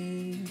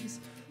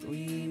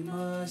 we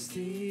must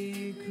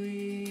decrease,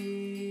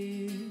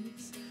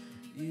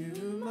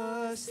 you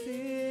must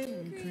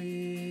increase,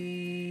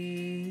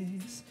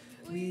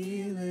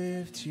 we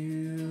lift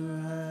you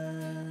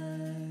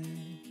high.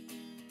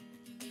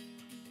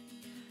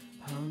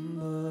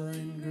 Humble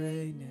in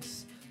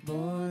greatness,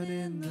 born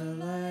in the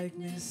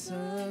likeness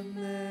of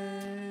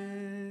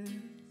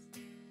man.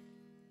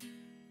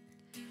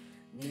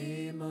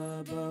 Name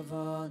above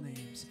all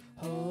names,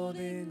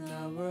 holding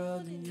our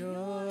world in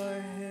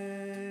your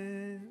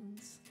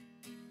hands.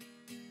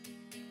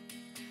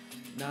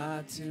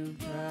 Not too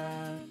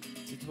proud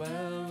to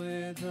dwell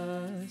with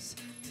us,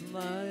 to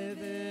live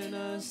in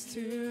us,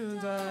 to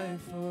die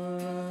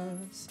for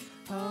us.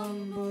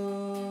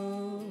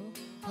 Humble,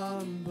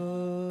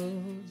 humble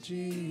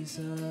Jesus.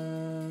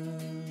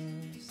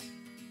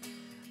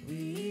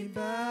 We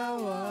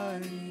bow our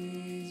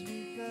knees,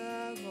 we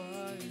bow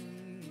our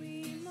knees.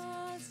 We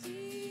must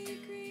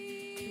decrease,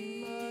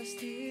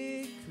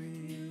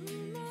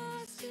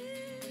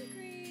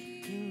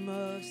 we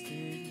must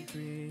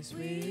increase,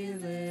 we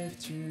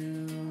lift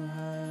you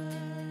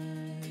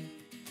high.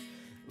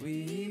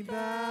 We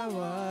bow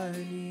our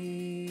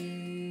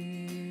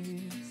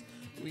knees,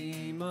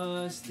 we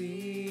must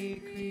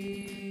decrease,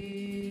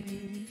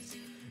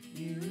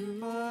 you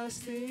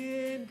must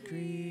increase,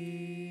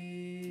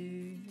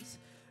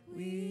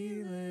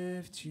 we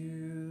lift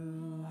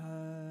you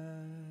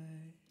high.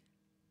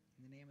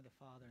 In the name of the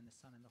Father, and the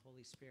Son, and the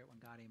Holy Spirit, one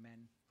God,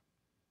 amen.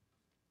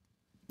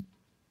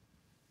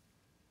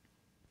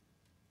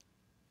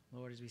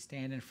 Lord, as we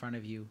stand in front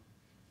of you,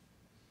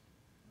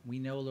 we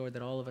know, Lord,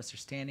 that all of us are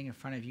standing in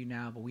front of you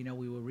now, but we know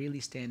we will really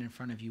stand in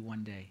front of you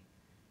one day.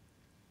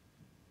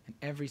 And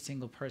every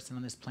single person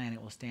on this planet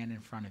will stand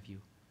in front of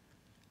you.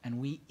 And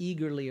we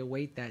eagerly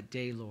await that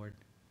day, Lord.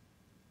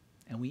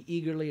 And we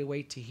eagerly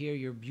await to hear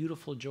your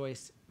beautiful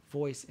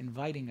voice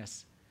inviting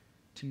us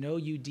to know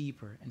you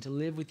deeper and to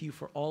live with you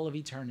for all of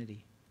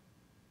eternity.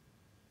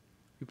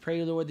 We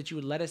pray, Lord, that you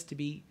would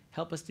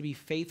help us to be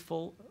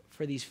faithful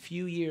for these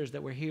few years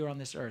that we're here on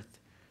this earth,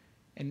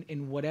 and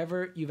in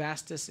whatever you've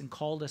asked us and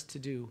called us to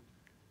do,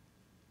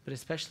 but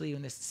especially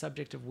in this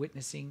subject of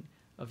witnessing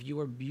of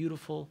your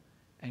beautiful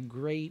and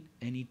great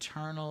and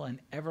eternal and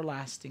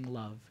everlasting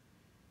love,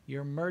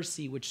 your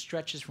mercy which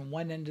stretches from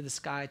one end of the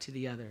sky to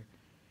the other,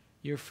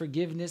 your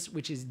forgiveness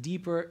which is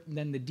deeper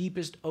than the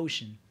deepest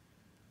ocean,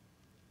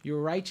 your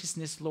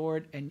righteousness,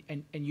 Lord, and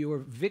your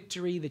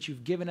victory that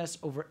you've given us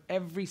over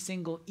every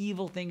single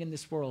evil thing in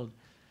this world.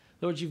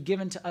 Lord, you've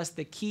given to us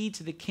the key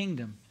to the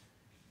kingdom,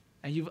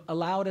 and you've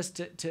allowed us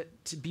to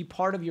be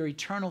part of your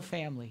eternal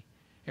family.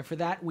 And for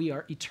that, we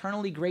are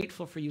eternally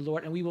grateful for you,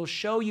 Lord, and we will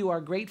show you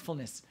our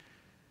gratefulness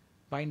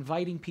by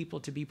inviting people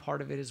to be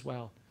part of it as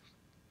well,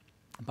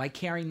 by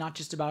caring not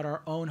just about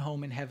our own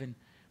home in heaven,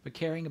 but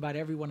caring about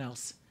everyone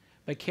else,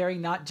 by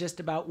caring not just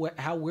about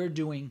how we're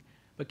doing,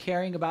 but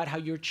caring about how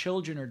your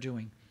children are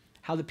doing,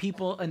 how the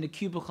people in the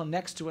cubicle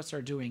next to us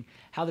are doing,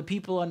 how the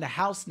people in the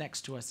house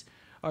next to us,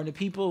 or the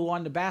people who are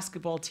on the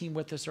basketball team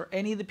with us, or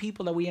any of the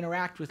people that we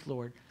interact with,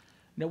 Lord.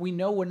 That we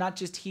know we're not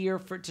just here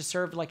to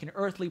serve like an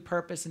earthly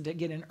purpose and to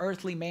get an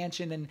earthly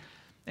mansion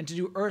and to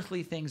do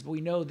earthly things, but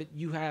we know that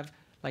you have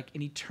like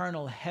an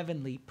eternal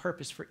heavenly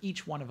purpose for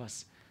each one of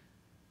us.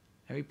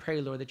 And we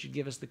pray, Lord, that you'd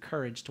give us the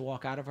courage to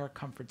walk out of our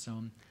comfort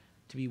zone,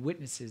 to be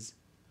witnesses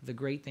of the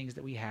great things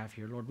that we have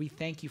here. Lord, we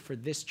thank you for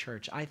this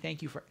church. I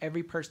thank you for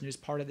every person who's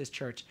part of this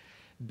church,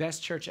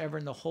 best church ever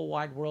in the whole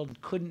wide world.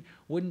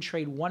 Wouldn't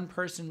trade one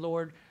person,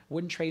 Lord.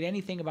 Wouldn't trade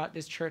anything about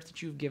this church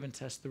that you've given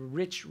to us. The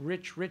rich,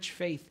 rich, rich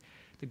faith,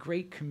 the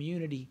great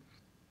community,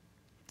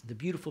 the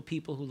beautiful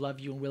people who love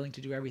you and willing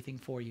to do everything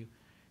for you.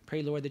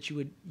 Pray, Lord, that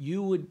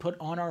you would put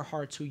on our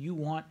hearts who you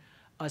want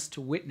us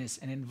to witness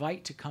and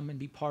invite to come and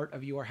be part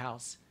of your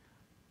house.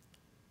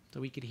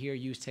 So we could hear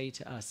you say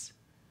to us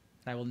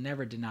that I will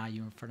never deny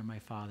you in front of my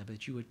Father, but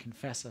that you would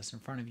confess us in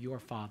front of your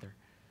Father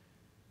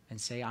and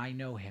say, I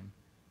know him.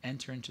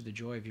 Enter into the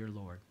joy of your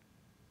Lord.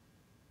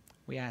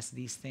 We ask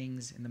these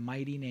things in the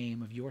mighty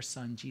name of your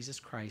Son, Jesus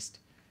Christ,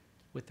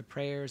 with the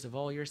prayers of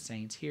all your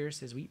saints. Hear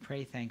us as we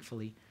pray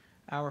thankfully.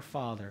 Our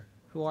Father,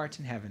 who art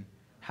in heaven,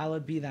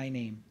 hallowed be thy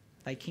name.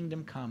 Thy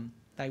kingdom come,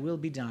 thy will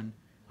be done,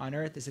 on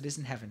earth as it is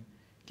in heaven.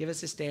 Give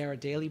us this day our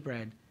daily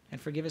bread,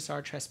 and forgive us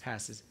our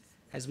trespasses,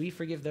 as we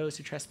forgive those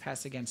who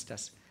trespass against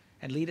us.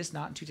 And lead us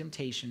not into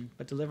temptation,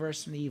 but deliver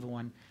us from the evil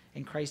one.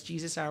 In Christ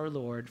Jesus our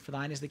Lord, for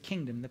thine is the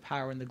kingdom, the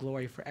power, and the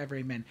glory forever.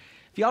 Amen.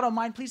 If y'all don't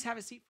mind, please have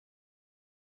a seat.